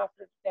this. And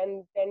after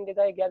 10 days,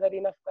 I gathered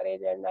enough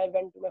courage and I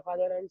went to my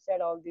father and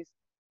said all this.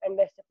 And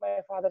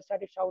my father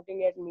started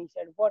shouting at me,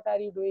 said, "What are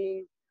you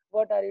doing?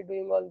 What are you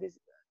doing all this?"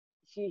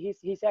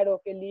 He said,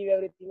 "Okay, leave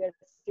everything and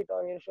sit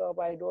on your shop.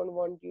 I don't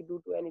want you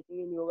to do anything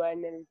in yoga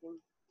and anything."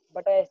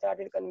 But I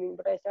started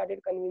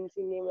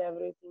convincing him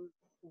everything.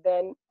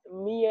 Then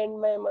me and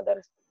my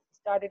mother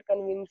started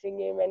convincing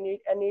him, and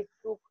it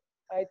took,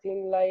 I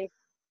think, like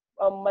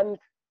a month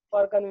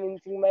for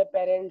convincing my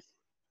parents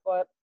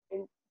for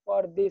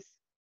for this.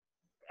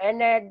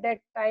 And at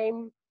that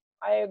time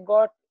I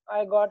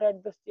got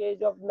at the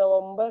stage of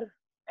November,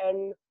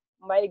 and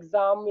my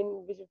exam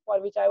for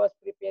which I was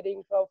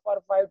preparing for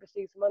 5 to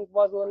 6 months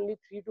was only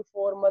 3 to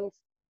 4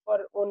 months, for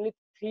only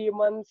 3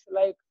 months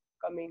like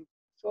coming.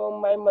 So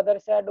my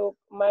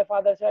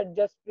father said,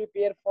 just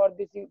prepare for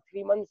this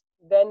 3 months,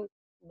 then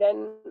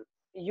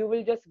you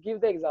will just give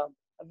the exam.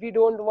 We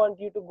don't want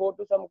you to go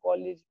to some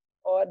college,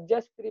 or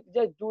just give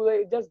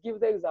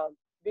the exam,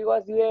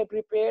 because you are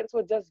prepared.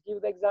 So just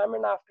give the exam,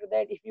 and after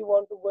that, if you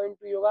want to go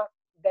into yoga,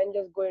 then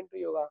just go into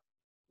yoga.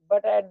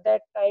 But at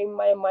that time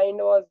I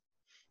was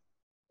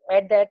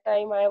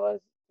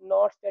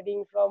not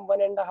studying from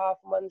 1.5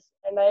 months,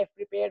 and I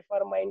prepared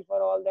for mind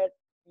for all that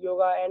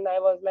yoga, and I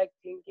was like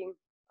thinking,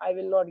 I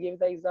will not give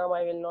the exam,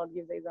 I will not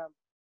give the exam.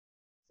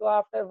 So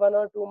after 1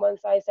 or 2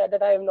 months, I said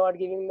that I am not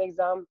giving the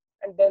exam,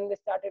 and then they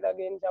started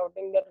again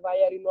shouting that why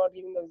are you not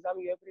giving the exam?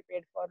 You have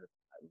prepared for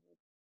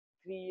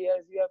 3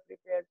 years. You have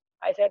prepared.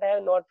 I said I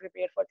have not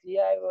prepared for 3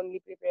 years. I have only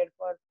prepared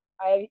for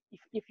I.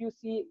 If you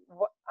see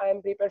I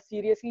am prepared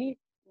seriously,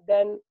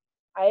 then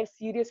I have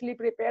seriously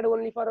prepared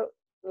only for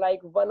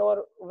like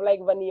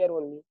 1 year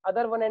only.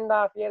 Other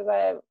 1.5 years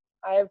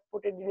I have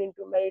put it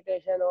into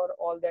meditation or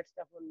all that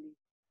stuff only.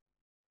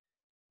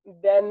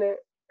 Then.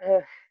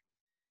 Uh,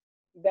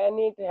 then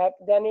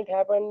it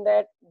happened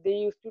that they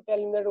used to tell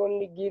me that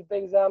only give the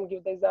exam,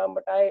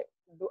 but I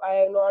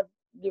have not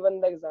given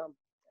the exam,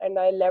 and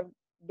I left,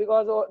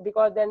 because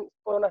then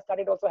corona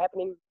started also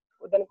happening.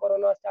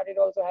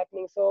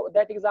 So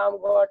that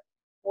exam got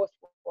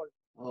postponed.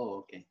 Oh,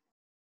 okay.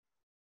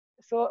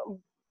 So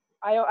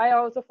I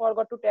also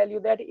forgot to tell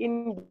you that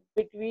in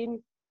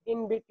between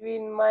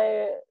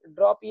my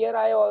drop year,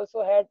 I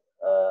also had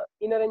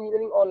inner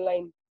engineering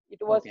online.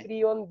 It was Okay.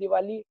 free on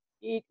Diwali.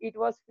 It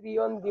was free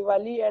on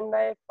Diwali, and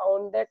I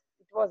found that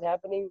it was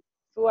happening.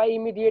 So I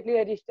immediately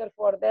registered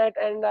for that,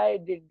 and I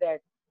did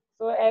that.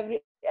 So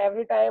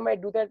every time I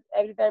do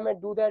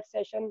that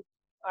session,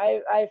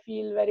 I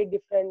feel very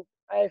different.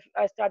 I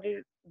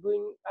started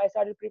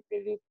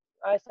preparing.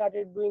 I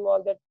started doing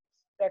all that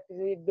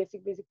practices,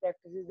 basic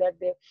practices that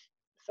they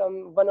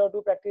some 1 or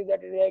 2 practices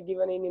that they are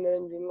given in inner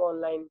engineering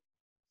online.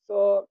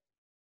 So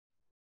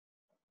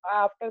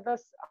after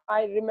this,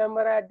 I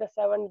remember at the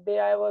 7th day,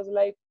 I was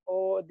like,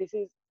 oh, this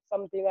is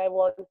something I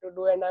want to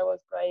do, and I was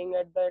crying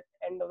at the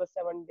end of the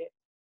 7th day.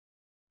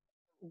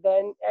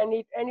 Then and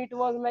it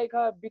was like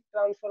a big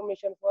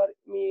transformation for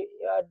me,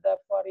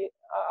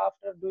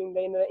 after doing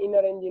the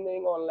inner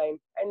engineering online,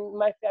 and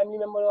my family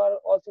members are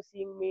also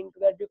seeing me into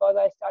that, because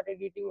I started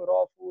eating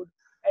raw food.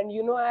 And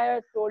I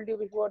had told you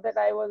before that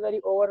I was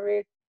very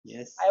overweight.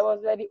 Yes. I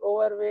was very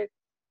overweight.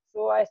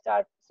 So I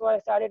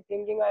started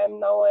thinking,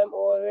 I'm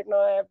overweight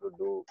now, I have to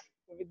do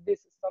with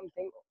this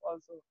something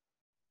also.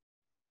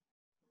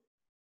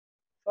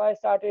 So I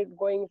started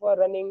going for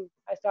running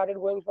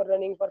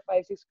for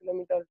 5-6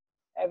 kilometers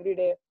every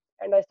day.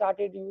 And I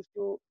started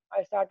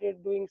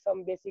doing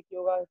some basic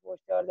yoga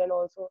postures, and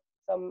also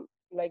some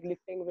like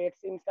lifting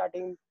weights in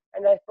starting.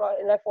 And I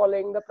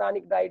following the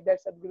pranic diet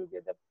that Sadhguru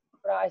gave.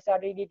 I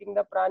started eating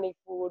the pranic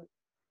food.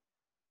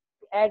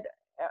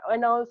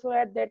 and also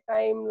at that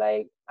time,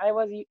 like I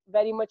was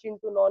very much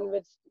into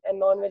non-veg and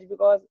non-veg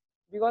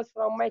because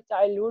from my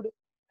childhood,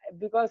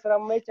 because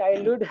from my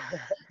childhood,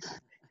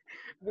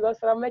 because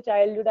from my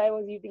childhood I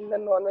was eating the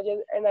non-veg,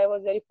 and I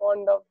was very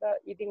fond of the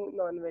eating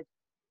non-veg.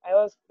 I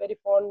was very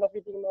fond of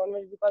eating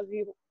non-veg because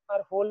we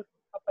are whole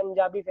a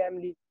Punjabi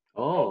family,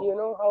 and Oh, butter you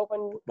know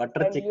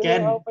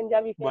chicken, how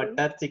Punjabi family,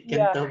 butter chicken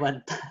yeah, तो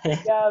बनता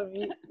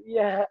है.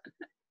 yeah.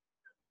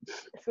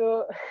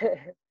 So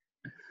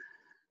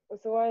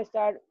so I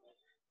start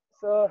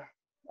so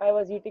I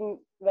was eating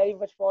very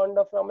much fond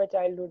of from my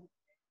childhood.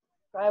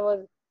 I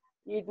was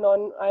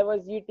I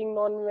was eating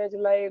non-veg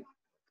like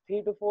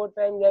 3 to 4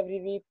 times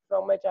every week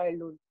from my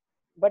childhood.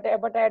 But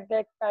at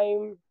that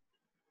time,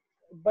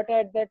 but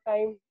at that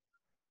time,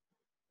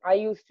 I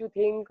used to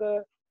think,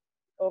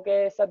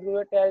 okay,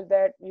 Sadhguru tells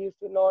that you used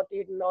to not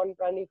eat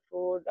non-pranic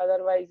food,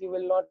 otherwise you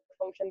will not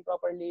function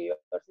properly. Your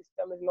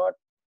system is not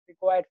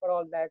required for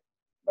all that.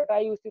 But I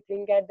used to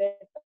think at that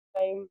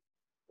time,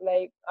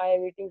 like I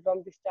am eating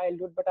from this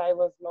childhood, but I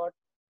was not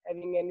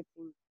having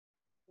anything.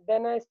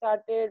 Then I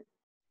started,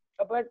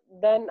 but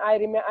then I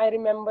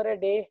remember a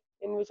day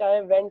in which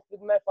I went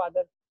with my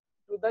father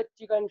to the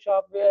chicken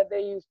shop where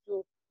they used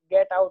to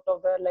get out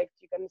of the like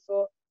chicken.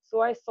 So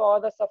I saw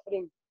the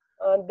suffering.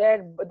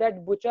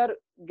 That butcher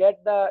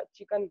get the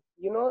chicken.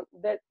 You know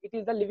that it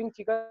is the living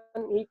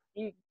chicken.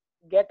 He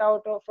get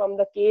out of from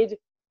the cage,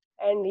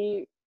 and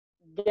he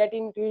get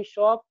into his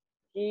shop.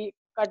 He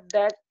cut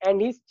that,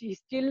 and he's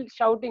still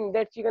shouting.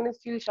 That chicken is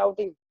still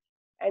shouting,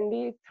 and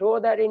he throw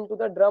that into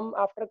the drum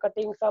after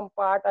cutting some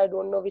part. I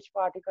don't know which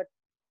part he cut.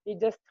 He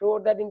just throw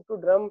that into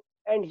drum,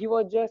 and he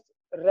was just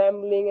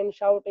rambling and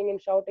shouting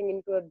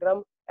into the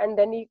drum, and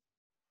then he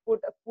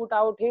put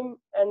out him,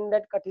 and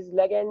that cut his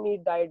leg, and he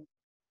died.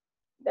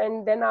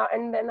 And then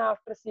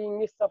after seeing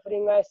this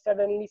suffering, I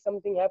suddenly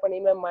something happened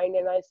in my mind,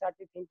 and I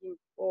started thinking,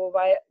 oh,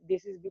 why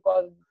this is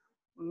because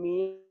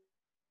me,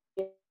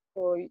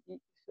 so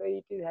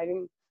it is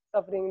having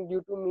suffering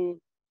due to me.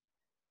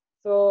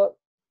 So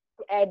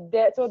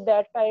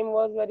that time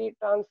was very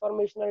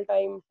transformational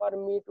time for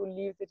me to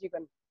leave the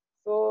chicken.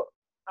 So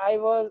I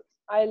was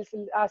I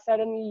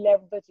suddenly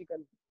left the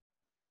chicken.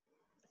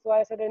 So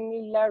I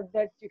suddenly left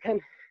that chicken.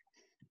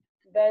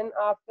 Then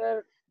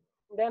after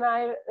then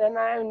I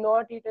have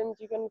not eaten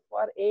chicken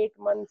for 8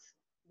 months.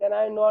 Then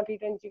I have not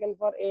eaten chicken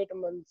for 8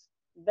 months.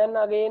 Then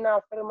again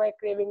after my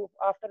craving,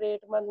 after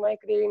 8 months, my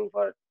craving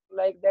for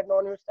like that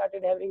non-veg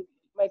started having,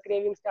 my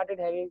craving started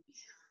having.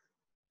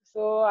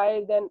 So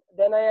I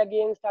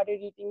again started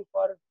eating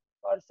for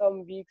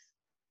some weeks.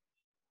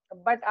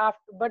 But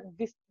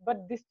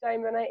this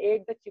time when I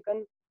ate the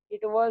chicken,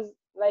 it was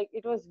like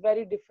it was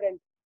very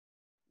different,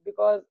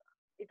 because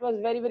it was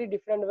very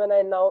different when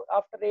I now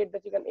after ate the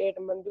chicken 8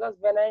 months, because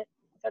when I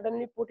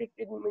suddenly put it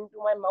into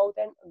my mouth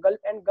and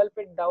gulp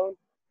it down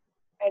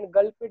and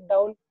gulp it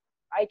down,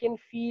 I can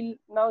feel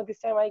now this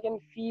time I can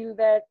feel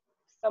that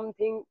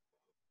something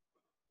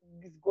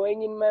is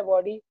going in my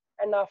body.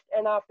 And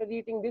after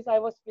eating this, I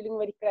was feeling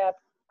very crap.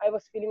 I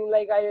was feeling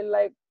like I will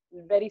like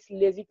very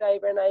lazy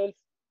type, and I will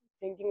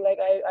thinking like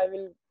I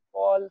will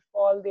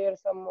fall there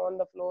some on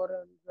the floor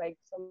and like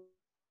something.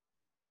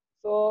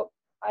 So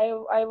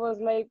I was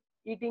like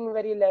eating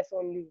very less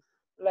only,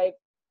 like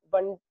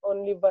one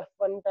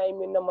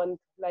time in a month,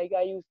 like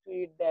I used to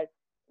eat that.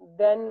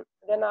 Then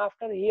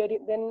after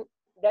hearing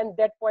then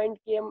that point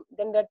came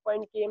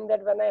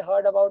that when I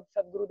heard about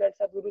Sadhguru, that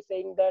Sadhguru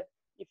saying that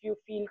if you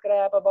feel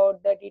crap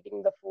about that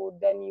eating the food,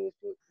 then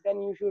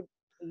you should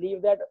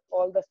leave that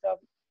all the stuff.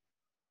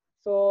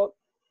 So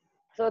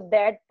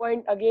that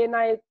point again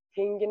I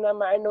think in my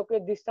mind, okay,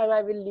 this time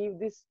I will leave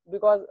this,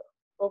 because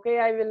okay,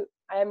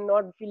 I am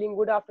not feeling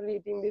good after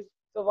eating this,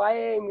 so why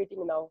I am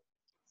eating now?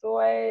 So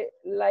I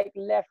like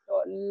left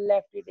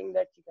eating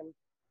that chicken,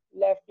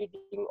 left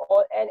eating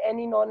all and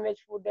any non-veg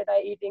food that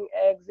I eating,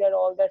 eggs and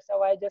all that stuff.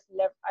 I just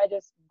left. I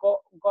just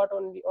got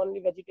only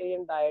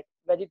vegetarian diet,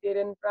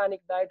 vegetarian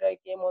pranic diet. I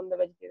came on the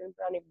vegetarian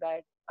pranic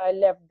diet. I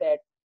left that.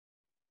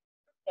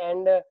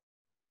 And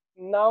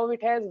now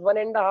it has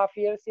 1.5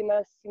 years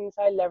since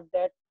I left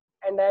that,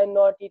 and I have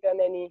not eaten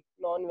any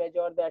non-veg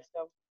or that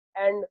stuff.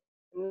 And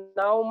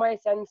now my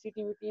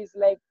sensitivity is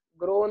like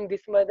grown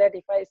this much that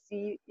if I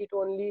see it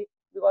only,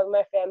 because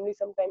my family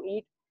sometimes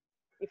eat,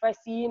 if I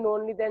see it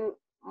only, then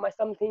my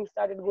something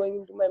started going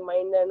into my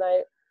mind, and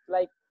I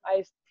like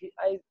I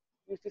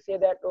used to say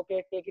that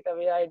okay, take it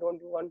away. I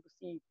don't want to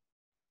see.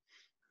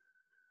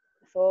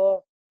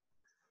 So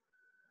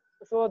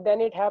then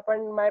it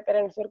happened, my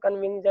parents were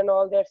convinced and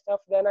all that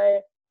stuff. Then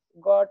I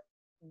got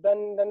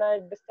then I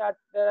start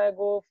then I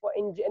go for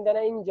then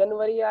in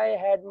January I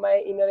had my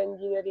inner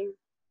engineering.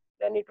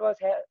 Then it was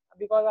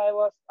because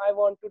I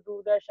want to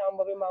do the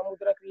Shambhavi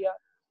Mahamudra Kriya.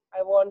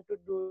 I want to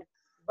do it,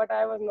 but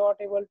I was not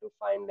able to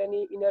find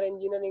any inner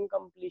engineering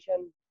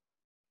completion.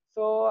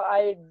 So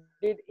I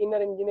did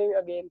inner engineering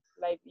again.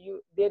 Like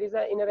there is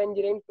a inner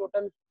engineering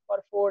total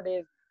for 4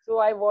 days. So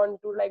I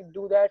want to like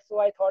do that. So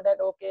I thought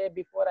that okay,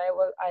 before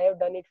I have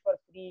done it for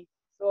free,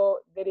 so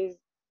there is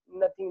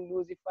nothing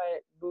lose if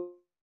I do that.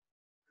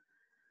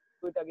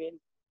 it again.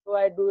 So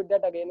I do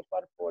that again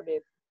for 4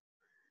 days.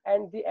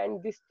 And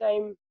this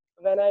time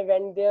when I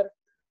went there,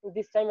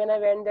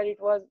 it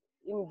was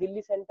in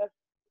Delhi center.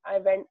 I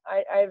went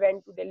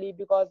to Delhi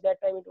because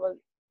that time it was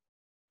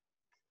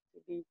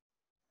city.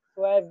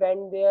 So I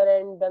went there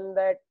and done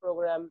that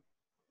program.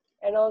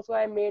 And also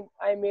I made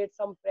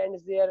some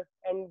friends there,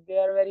 and they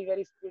are very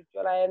very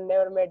spiritual. I have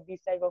never met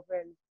these type of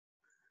friends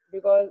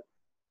because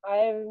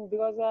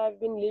I've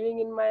been living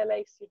in my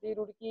like city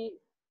Roorkee,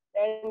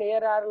 and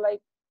here are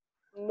like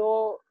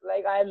no,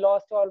 like I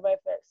lost all my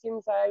friends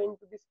since I am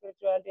into this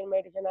spirituality and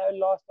meditation. I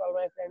lost all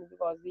my friends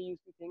because they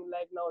used to think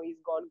like now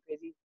he's gone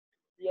crazy.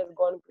 He has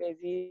gone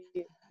crazy,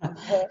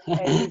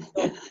 and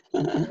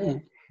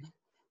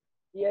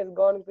he has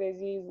gone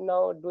crazy. He's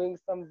now doing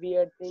some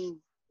weird things.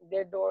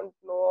 They don't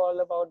know all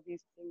about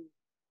these things.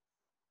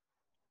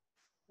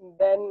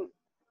 Then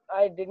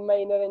I did my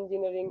inner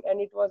engineering,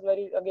 and it was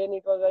very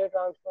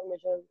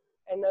transformation.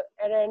 And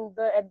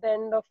at the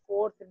end of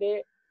fourth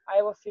day,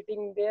 I was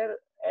sitting there,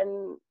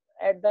 and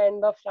at the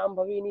end of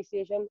Shambhavi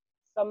initiation,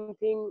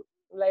 something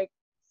like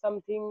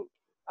something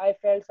I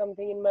felt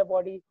something in my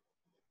body,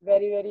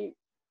 very very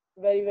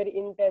very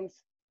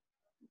intense.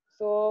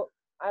 So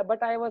I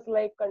was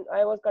like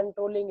I was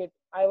controlling it.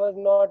 I was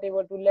not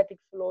able to let it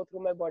flow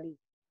through my body.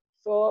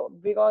 So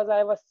because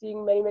I was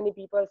seeing many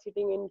people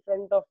sitting in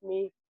front of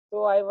me,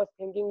 so I was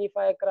thinking if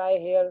I cry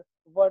here,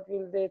 what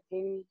will they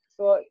think?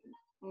 So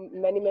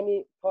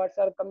many thoughts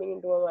are coming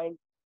into my mind.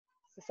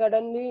 So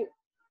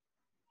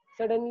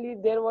suddenly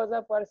there was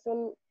a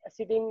person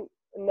sitting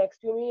next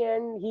to me,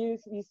 and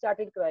he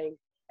started crying.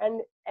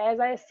 And as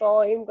I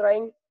saw him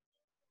crying,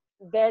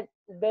 that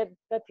the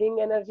thing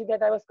energy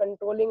that I was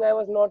controlling, I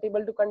was not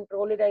able to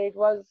control it, and it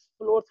was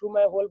flow through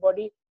my whole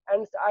body.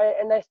 And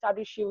I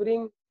started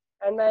shivering,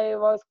 and I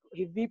was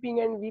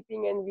weeping and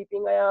weeping and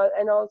weeping.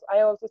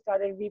 I also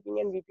started weeping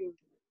and weeping.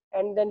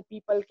 And then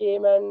people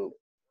came and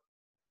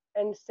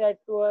said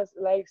to us,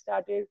 like,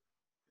 started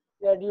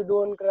that you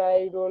don't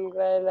cry,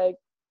 like,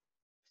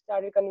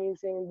 started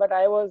convincing. But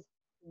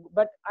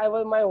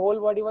my whole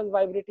body was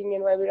vibrating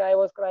and vibrating. I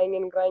was crying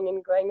and crying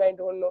and crying. I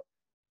don't know.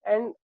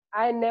 And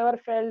I never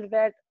felt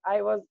that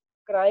I was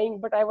crying,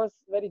 but I was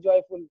very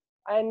joyful.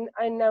 And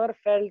I never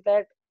felt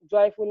that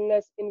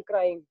joyfulness in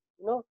crying,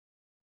 you know.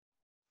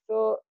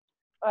 So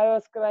I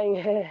was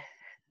crying.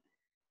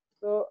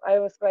 So I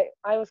was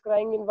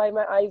crying, and while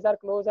my eyes are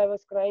closed, I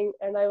was crying,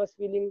 and I was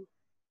feeling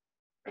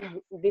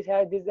this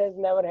has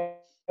never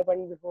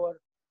happened before.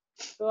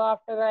 So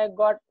after I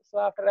got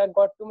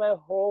to my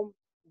home,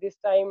 this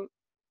time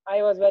I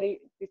got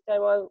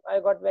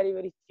very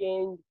very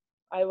changed.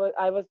 I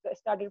was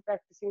started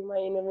practicing my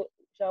inner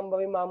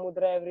Shambhavi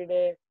Mahamudra every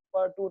day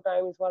for 2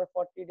 times for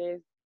 40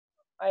 days.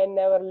 I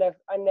never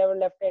left,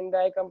 and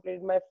I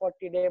completed my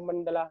 40-day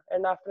mandala.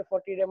 And after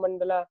 40-day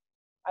mandala,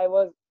 I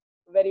was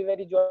very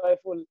very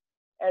joyful.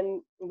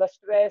 And the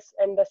stress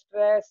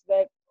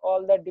that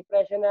all the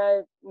depression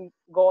had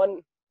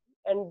gone,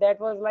 and that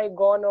was like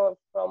gone off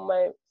from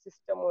my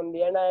system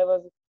only. And I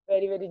was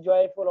very very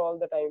joyful all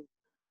the time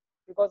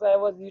because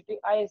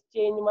I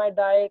changed my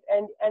diet.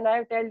 And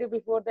I told you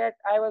before that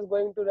I was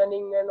going to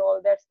running and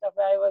all that stuff.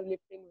 I was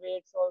lifting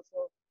weights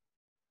also.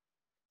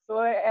 So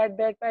at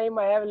that time,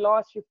 I have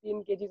lost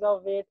 15 kgs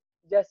of weight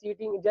just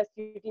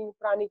eating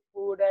pranic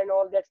food and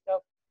all that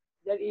stuff.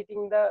 Just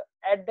eating the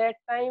At that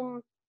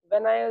time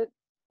when I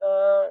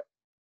uh,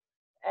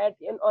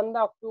 on the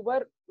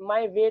October,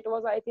 my weight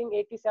was I think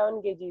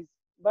 87 kgs.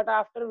 But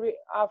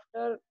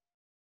after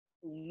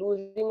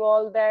losing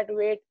all that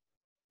weight,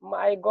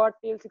 I got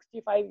till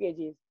 65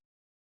 kgs.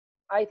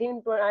 I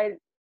think I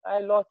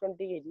lost 20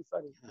 kgs.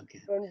 Sorry, Okay.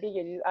 20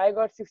 kgs. I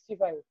got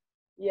 65.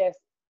 Yes,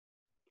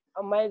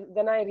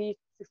 then I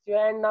reached 60,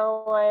 and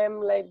now I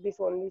am like this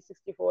only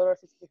 64 or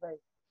 65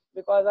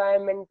 because I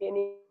am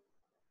maintaining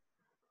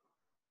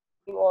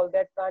all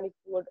that pranic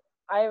food.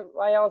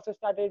 I also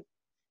started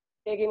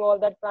taking all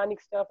that pranic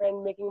stuff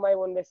and making my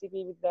own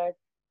recipe with that.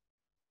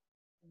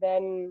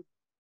 Then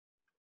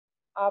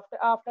after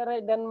I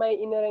done my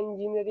inner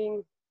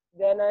engineering,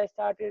 then I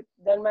started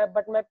then my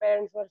but my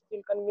parents were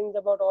still convinced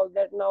about all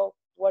that. Now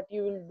what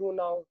you will do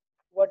now?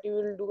 What you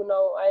will do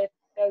now?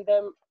 Tell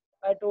them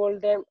I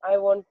told them I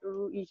want to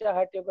do Isha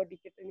Hatha Yoga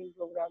teacher training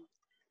program.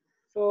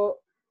 So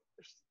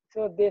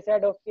they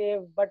said okay,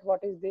 but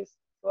what is this?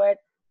 So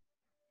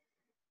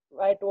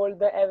I told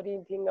them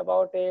everything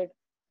about it,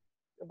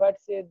 but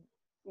said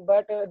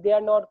but they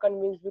are not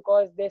convinced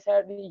because they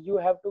said you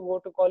have to go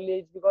to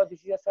college because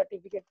this is a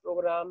certificate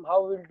program.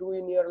 How will do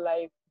in your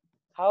life?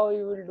 How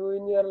you will do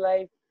in your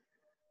life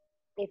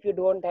if you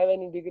don't have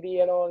any degree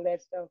and all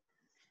that stuff?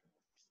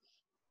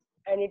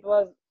 And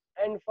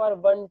for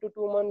 1 to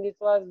 2 months it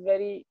was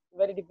very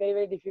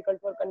difficult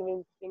for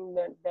convincing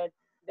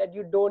that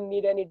you don't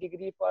need any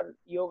degree for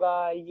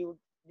yoga. You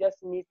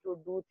just need to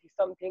do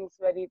some things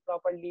very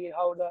properly,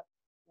 how the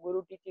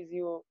guru teaches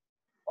you,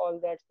 all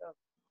that stuff.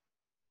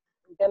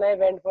 Then I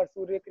went for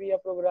Surya Kriya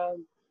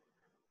program,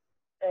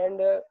 and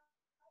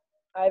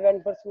I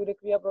went for Surya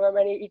Kriya program,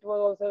 and it was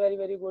also very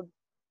very good.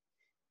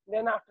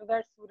 Then after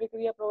that Surya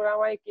Kriya program,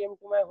 I came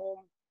to my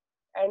home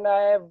and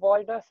I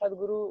watched a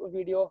Sadhguru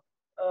video,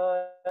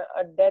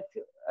 a death,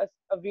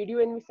 a video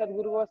in which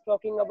Sadhguru was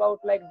talking about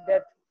like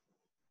death,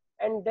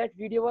 and that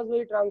video was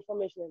very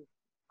transformational.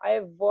 I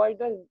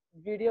watched a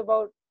video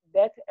about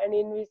death, and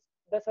in which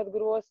the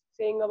Sadhguru was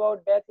saying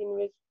about death, in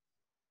which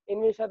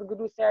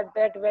Sadhguru said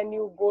that when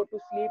you go to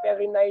sleep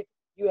every night,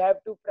 you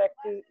have to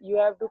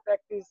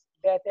practice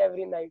death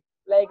every night.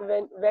 Like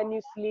when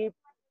you sleep,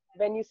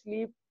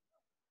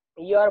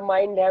 your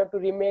mind have to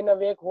remain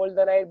awake whole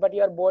the night, but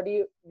your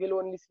body will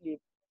only sleep.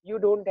 You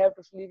don't have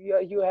to sleep.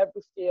 You have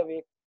to stay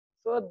awake.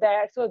 So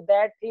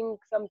that thing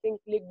something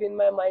clicked in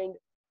my mind.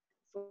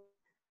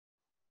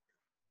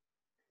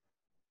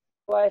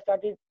 So I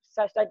started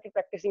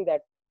practicing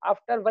that.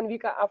 After 1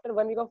 week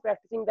of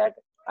practicing that,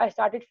 I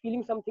started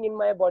feeling something in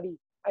my body.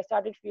 I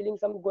started feeling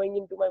some going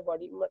into my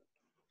body.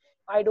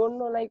 I don't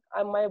know, like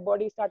my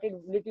body started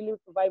little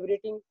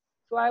vibrating.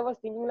 So I was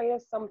thinking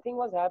like something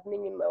was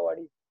happening in my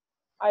body.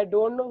 I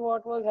don't know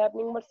what was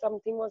happening, but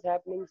something was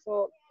happening.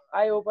 So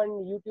I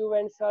opened YouTube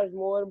and searched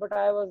more, but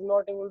I was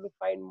not able to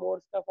find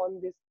more stuff on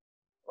this.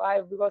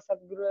 Why? Because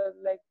Sadhguru has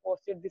like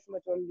posted this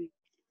much only.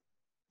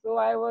 So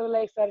I was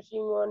like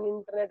searching on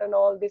internet and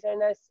all this,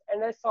 and I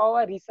saw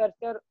a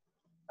researcher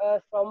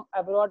from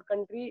abroad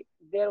country.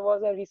 There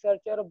was a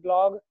researcher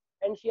blog,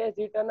 and she has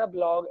written a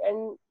blog,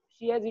 and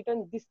she has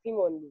written this thing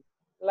only.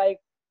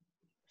 Like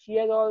she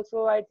has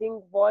also, I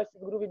think, watched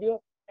Guru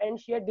video, and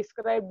she had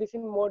described this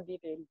in more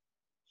detail.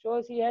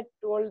 So she had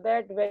told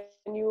that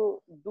when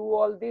you do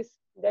all this,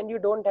 then you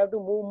don't have to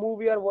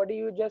move your body.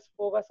 You just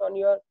focus on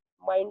your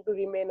mind to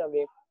remain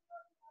awake.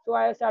 So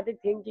I started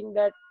thinking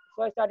that.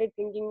 So I started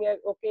thinking that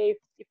okay,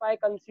 if I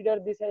consider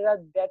this as a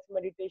death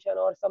meditation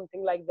or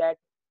something like that,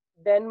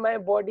 then my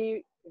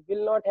body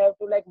will not have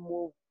to like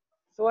move.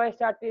 So I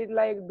started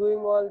like doing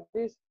all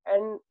this,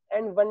 and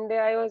one day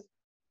I was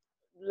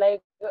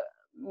like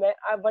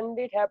one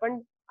day it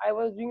happened. I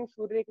was doing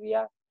Surya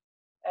Kriya,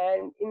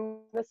 and in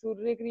the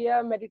Surya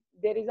Kriya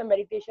there is a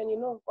meditation,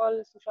 called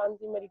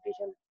Sushanti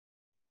meditation.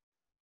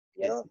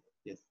 You Yes, know,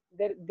 yes,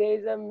 there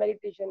is a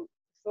meditation.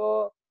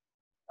 So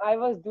I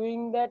was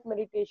doing that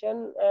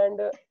meditation, and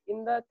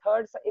in the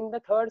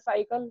third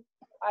cycle,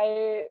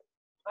 I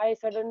I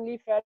suddenly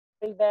felt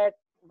that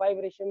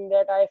vibration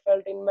that I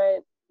felt in my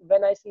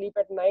when I sleep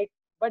at night.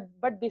 But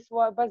this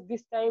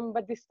time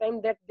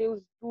that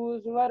those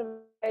were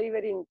very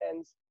very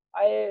intense.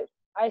 I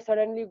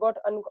suddenly got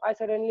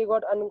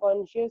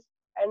unconscious,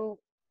 and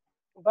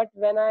but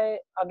when I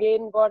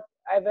again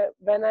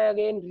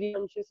regained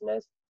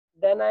consciousness,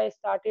 then I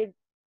started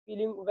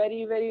feeling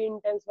very very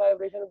intense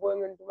vibration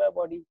going into my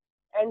body,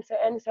 and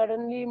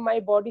suddenly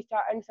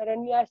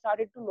I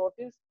started to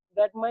notice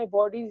that my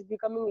body is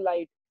becoming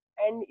light,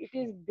 and it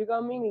is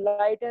becoming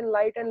light and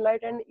light and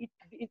light, and it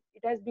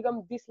has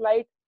become this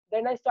light.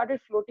 Then I started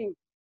floating.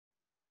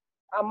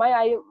 My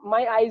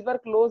eyes were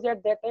closed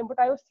at that time, but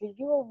I was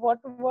thinking, oh,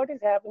 what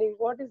is happening.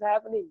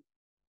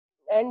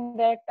 And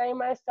that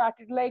time I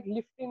started like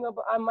lifting up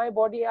my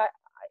body.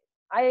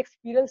 I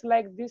experienced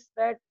like this,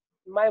 that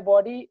my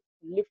body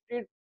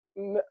lifted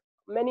m-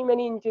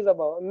 many inches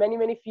above,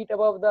 many feet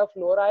above the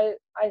floor. I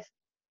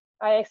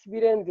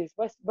experienced this,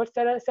 but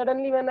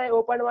suddenly when I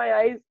opened my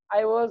eyes,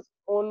 I was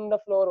on the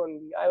floor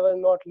only. I was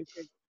not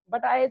lifted.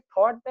 But I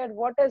thought that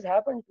what has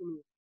happened to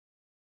me.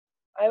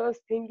 I was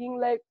thinking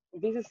like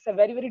this is a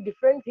very very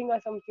different thing, or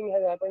something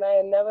has happened.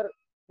 I never,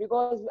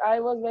 because I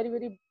was very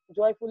very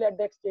joyful at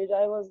that stage.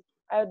 I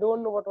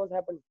don't know what was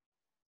happening.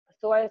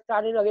 So I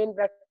started again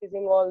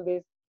practicing all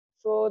this.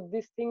 So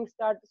this thing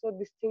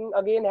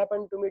again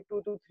happened to me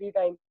 2 to 3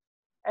 times,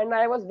 and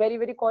I was very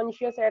very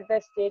conscious at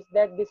that stage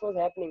that this was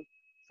happening.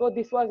 So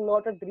this was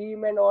not a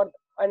dream and all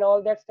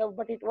that stuff,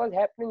 but it was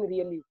happening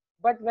really.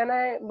 But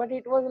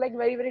it was like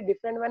very very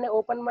different. When I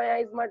opened my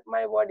eyes, my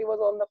body was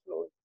on the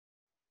floor.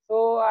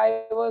 So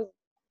I was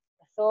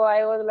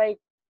like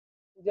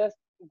just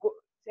go,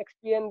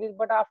 experience this.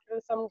 But after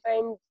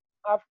sometimes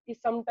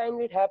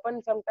it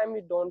happens, sometimes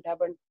it don't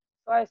happen.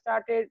 So I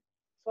started,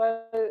 so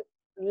I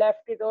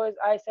left it. Or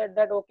I said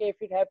that okay,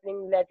 if it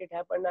happening, let it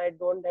happen. I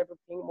don't have to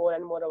think more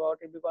and more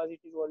about it, because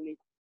it is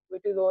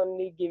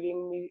only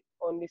giving me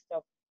only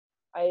stuff.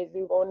 It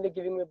is only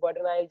giving me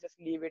burden. I'll just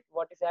leave it.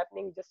 What is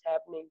happening, just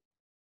happening.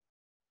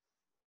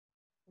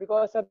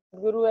 Because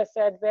Sadhguru has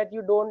said that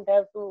you don't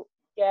have to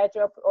catch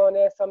up on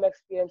some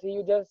experience.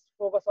 You just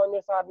focus on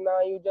your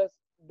sadhana. You just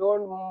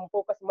don't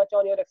focus much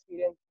on your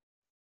experience.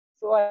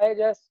 So I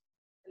just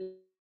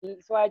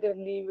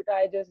leave it.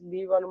 I just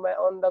leave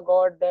on the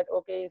God that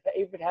okay, if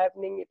it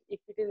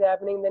is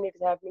happening, then it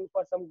is happening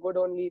for some good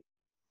only.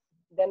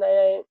 Then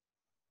I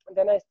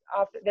then I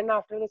after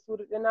the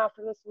Surya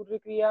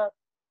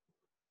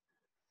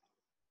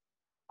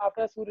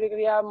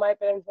Kriya, my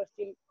parents were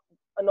still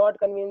not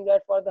convinced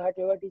that for the Hatha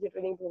Yoga teacher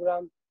training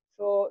program.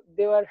 So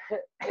they were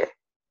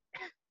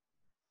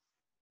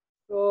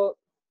so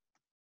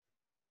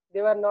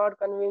they were not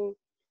convinced.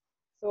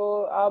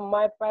 So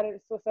my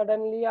parents. So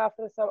suddenly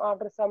after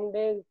some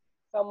days,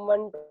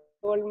 someone told me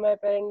told my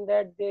parents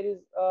that there is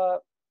a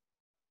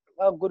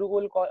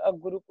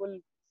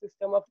Gurukul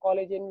system of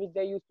college in which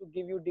they used to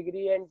give you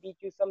degree and teach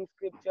you some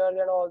scriptures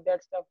and all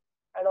that stuff.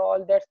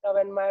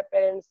 And my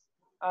parents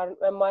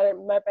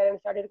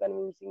started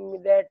convincing me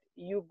that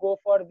you go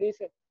for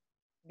this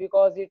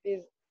because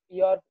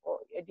your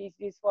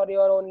is for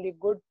your only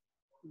good.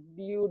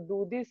 You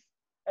do this,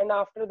 and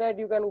after that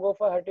you can go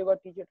for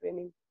Hattigar teacher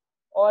training.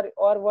 Or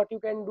what you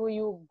can do,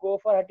 you go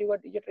for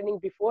Hattigar teacher training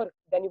before,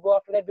 then you go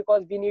after that,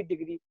 because we need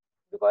degree.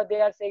 Because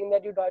they are saying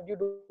that you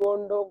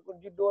don't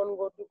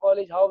go to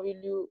college, how will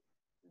you?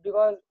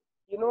 Because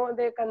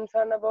they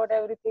concern about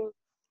everything.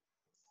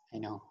 I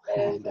know.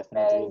 Parents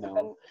Definitely parents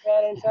know.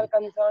 parents are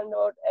concerned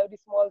about every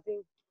small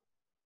thing.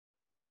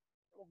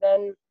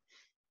 Then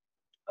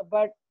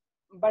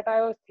but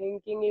I was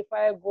thinking, if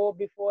I go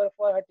before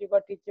for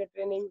Hattigar teacher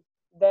training,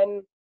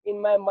 then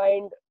in my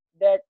mind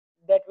that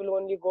will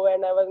only go,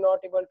 and I was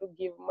not able to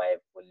give my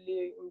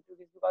fully into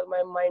this, because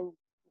my mind,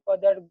 because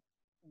that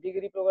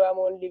degree program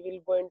only will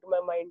go into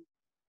my mind.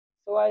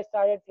 So I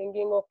started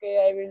thinking,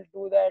 okay, I will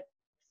do that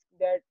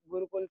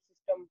Gurukul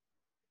system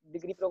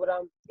degree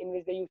program in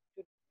which they used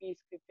to teach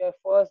scripture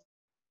first.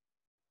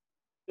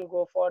 Then I will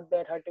go for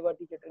that Hattigar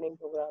teacher training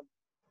program.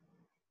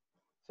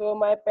 So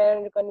my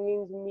parents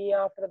convinced me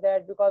after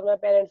that, because my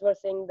parents were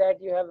saying that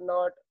you have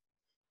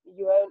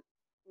you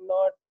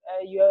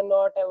have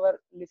not ever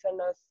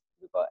listened us,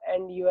 because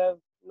and you have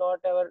not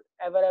ever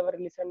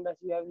listened us.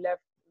 You have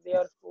left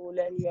their school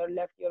and you have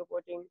left your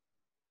coaching.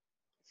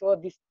 So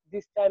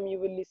this time you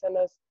will listen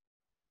us.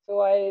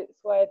 So I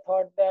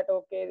thought that,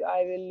 okay,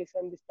 I will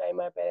listen this time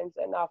my parents.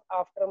 And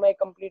after my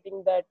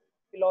completing that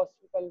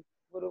philosophical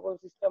Gurukul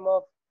system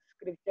of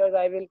scriptures,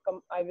 I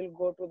will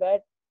go to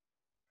that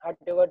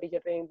Hattigar teacher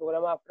training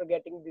program after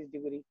getting this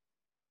degree.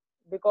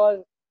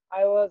 Because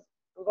I was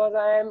because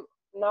I am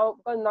now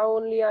because now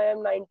only I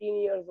am 19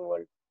 years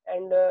old,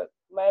 and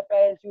my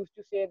parents used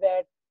to say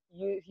that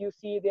you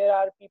see, there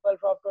are people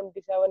from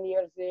 27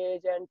 years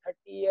age and 30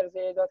 years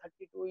age or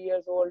 32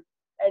 years old,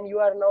 and you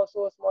are now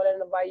so small,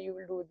 and why you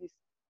will do this?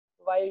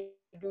 Why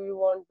do you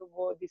want to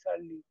go this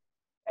early?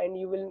 And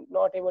you will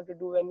not able to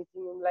do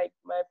anything. Like,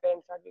 my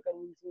parents started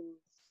convincing me.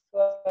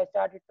 So I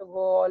started to go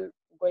all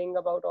going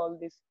about all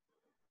this.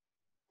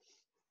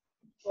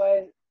 So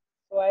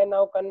I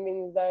now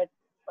convinced that,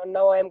 and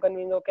now I am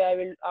convinced, okay, I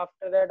will,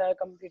 after that I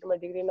complete my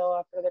degree, now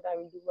after that I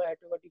will do my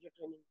Hattigar teacher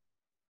training.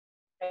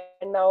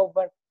 And now,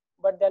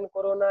 but then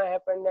Corona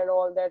happened and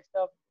all that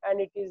stuff, and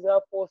it is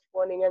now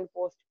postponing, and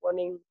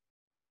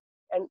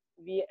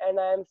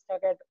I am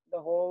stuck at the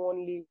home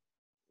only.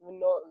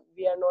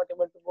 We are not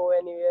able to go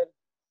anywhere.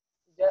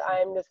 I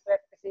am just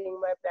practicing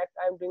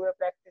I am doing my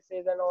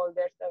practices and all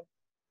that stuff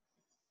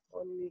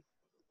only.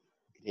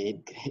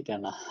 Great, great,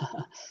 Anna.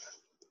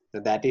 So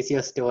that is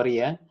your story,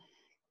 yeah?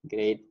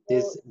 Great.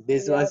 So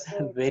This yeah, was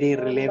very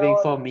relieving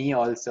now, for me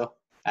also.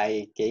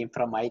 I came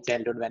from my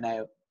childhood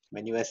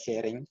when you were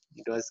sharing.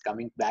 It was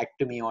coming back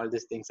to me all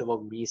these things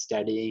about me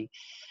studying.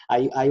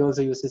 I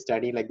also used to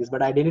study like this,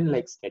 but I didn't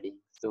like studying.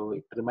 So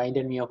it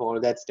reminded me of all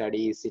that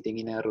study, sitting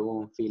in a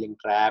room, feeling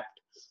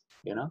trapped.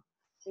 You know,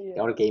 it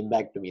yeah. all came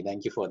back to me.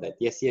 Thank you for that.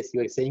 Yes, yes,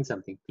 you were saying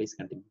something. Please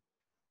continue.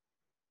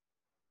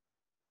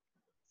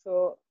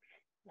 So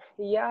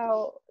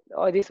yeah,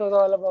 this was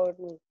all about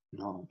me.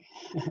 No.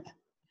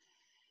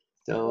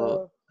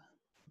 So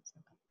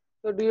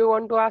So do you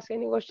want to ask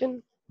any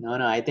question? no,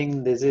 no, I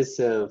think this is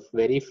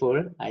very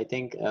full. I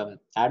think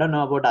I don't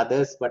know about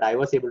others, but I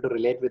was able to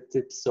relate with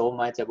it so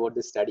much about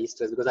the study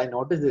stress because I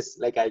noticed this.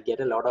 Like I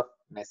get a lot of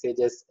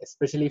messages,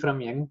 especially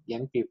from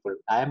young people.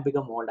 I am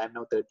become old. I'm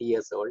now 30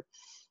 years old,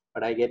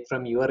 but I get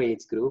from your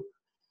age group.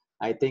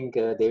 I think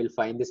they will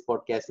find this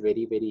podcast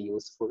very very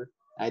useful.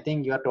 I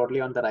think you are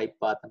totally on the right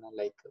path, and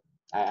like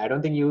I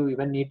don't think you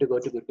even need to go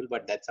to Google,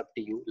 but that's up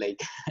to you.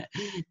 Like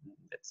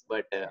that's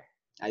but.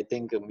 I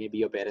think maybe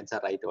your parents are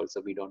right also.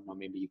 We don't know.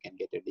 Maybe you can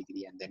get a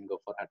degree and then go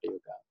for Hatha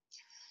Yoga.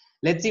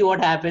 Let's see what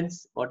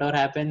happens. Whatever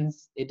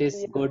happens, it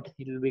is Yeah, good.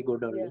 It will be good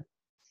yeah. only.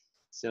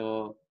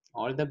 So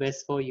all the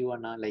best for you,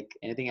 Anna. Like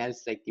anything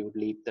else, like you would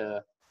lead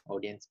the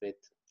audience with,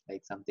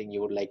 like something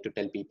you would like to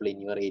tell people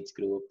in your age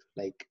group,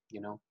 like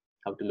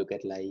how to look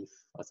at life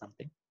or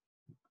something.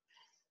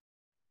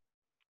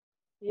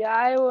 Yeah,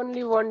 I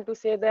only want to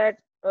say that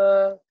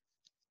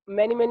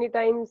many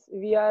times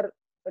we are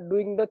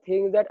doing the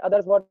things that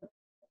others what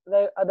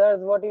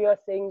we are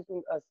saying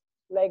to us.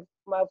 Like,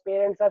 my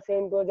parents are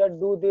saying to us that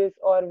do this,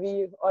 or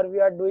we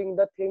are doing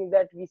the things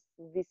that we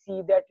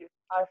see that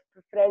our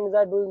friends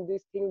are doing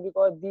these things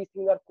because these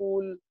things are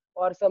cool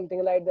or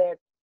something like that.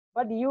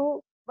 But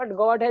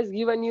God has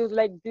given you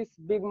like this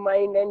big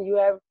mind, and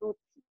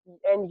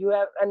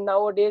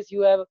nowadays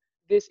you have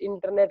this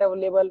internet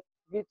available,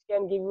 which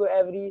can give you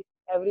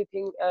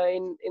everything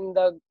in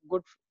the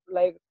good,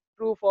 like,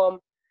 true form.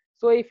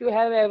 So if you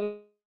have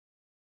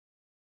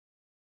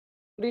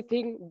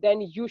everything,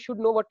 then you should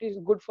know what is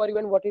good for you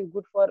and what is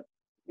good for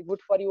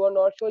you or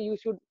not. So you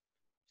should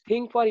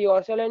think for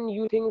yourself, and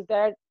you do things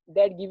that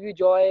give you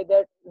joy,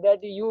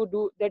 that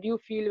you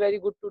feel very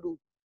good to do.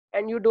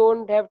 and you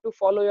don't have to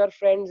follow your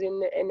friends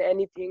in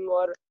anything,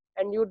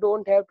 and you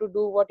don't have to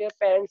do what your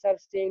parents are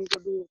saying to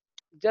do.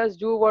 Just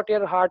do what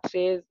your heart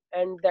says,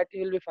 and that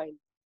will be fine.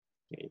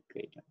 Great,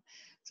 great.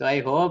 So I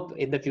hope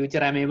in the future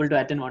I'm able to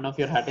attend one of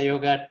your Hatha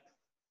Yoga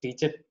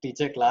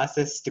teacher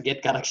classes to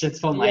get corrections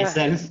for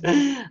myself.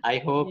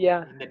 I hope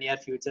in the near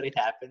future it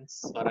happens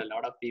for a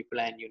lot of people,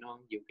 and you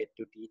get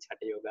to teach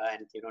Hatha Yoga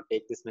and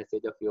take this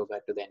message of yoga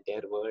to the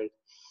entire world.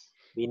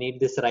 We need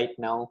this right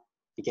now.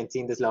 We can see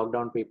in this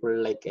lockdown, people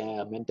like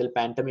mental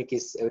pandemic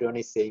everyone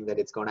is saying that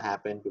it's going to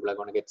happen. People are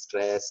going to get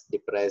stressed,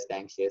 depressed,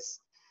 anxious.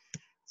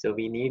 So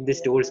we need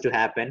these tools to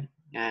happen,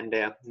 and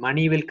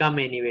money will come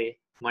anyway.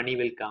 Money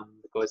will come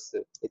because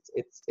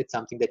it's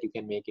something that you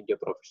can make into your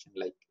profession.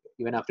 Like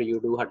even after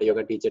you do Hatha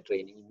Yoga teacher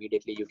training,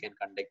 immediately you can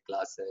conduct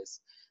classes.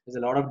 There's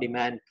a lot of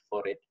demand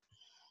for it,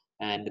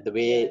 and the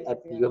way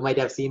you might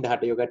have seen the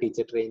Hatha Yoga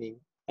teacher training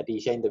at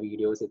Isha in the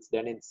videos, it's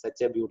done in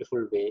such a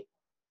beautiful way.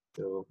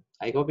 So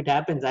I hope it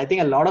happens. I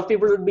think a lot of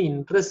people would be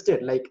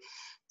interested. Like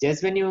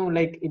just when you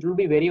it will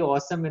be very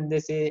awesome when they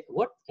say,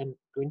 what, and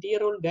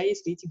 20-year-old guy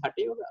is teaching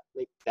Hatha Yoga.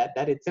 Like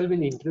that itself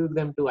will intrigue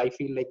them to, I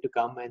feel like, to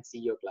come and see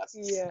your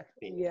classes.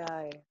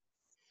 Yeah.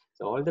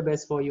 So all the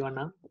best for you,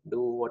 Anna.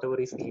 Do whatever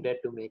is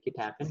needed to make it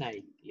happen.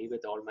 I leave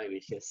with all my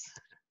wishes.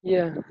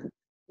 Yeah.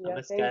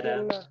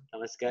 Namaskaram. Thank you.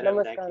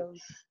 Namaskaram. Thank you.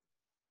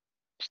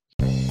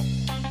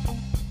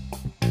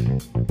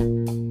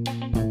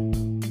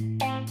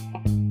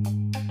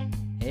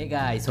 Hey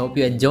guys, hope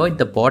you enjoyed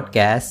the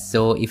podcast.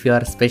 So if you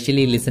are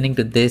especially listening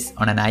to this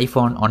on an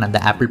iPhone on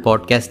the Apple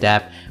Podcast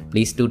app,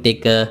 please do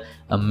take a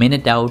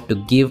minute out to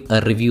give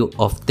a review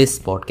of this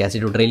podcast.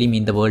 It would really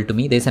mean the world to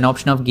me. There's an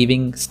option of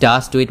giving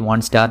stars to it,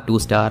 1 star, 2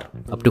 star,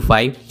 up to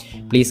 5.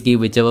 Please give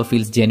whichever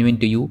feels genuine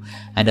to you,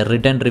 and a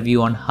written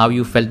review on how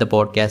you felt the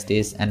podcast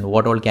is and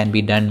what all can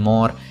be done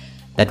more.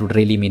 That would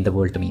really mean the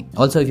world to me.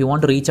 Also, if you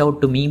want to reach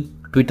out to me,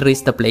 Twitter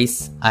is the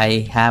place.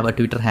 I have a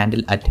Twitter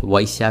handle at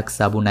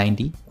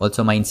Vaishaksabu90.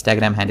 Also my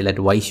Instagram handle at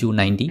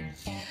Vaishu90.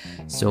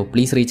 So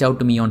please reach out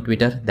to me on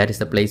Twitter. That is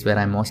the place where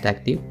I'm most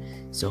active.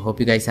 So hope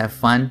you guys have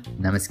fun.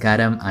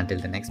 Namaskaram. Until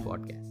the next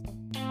podcast.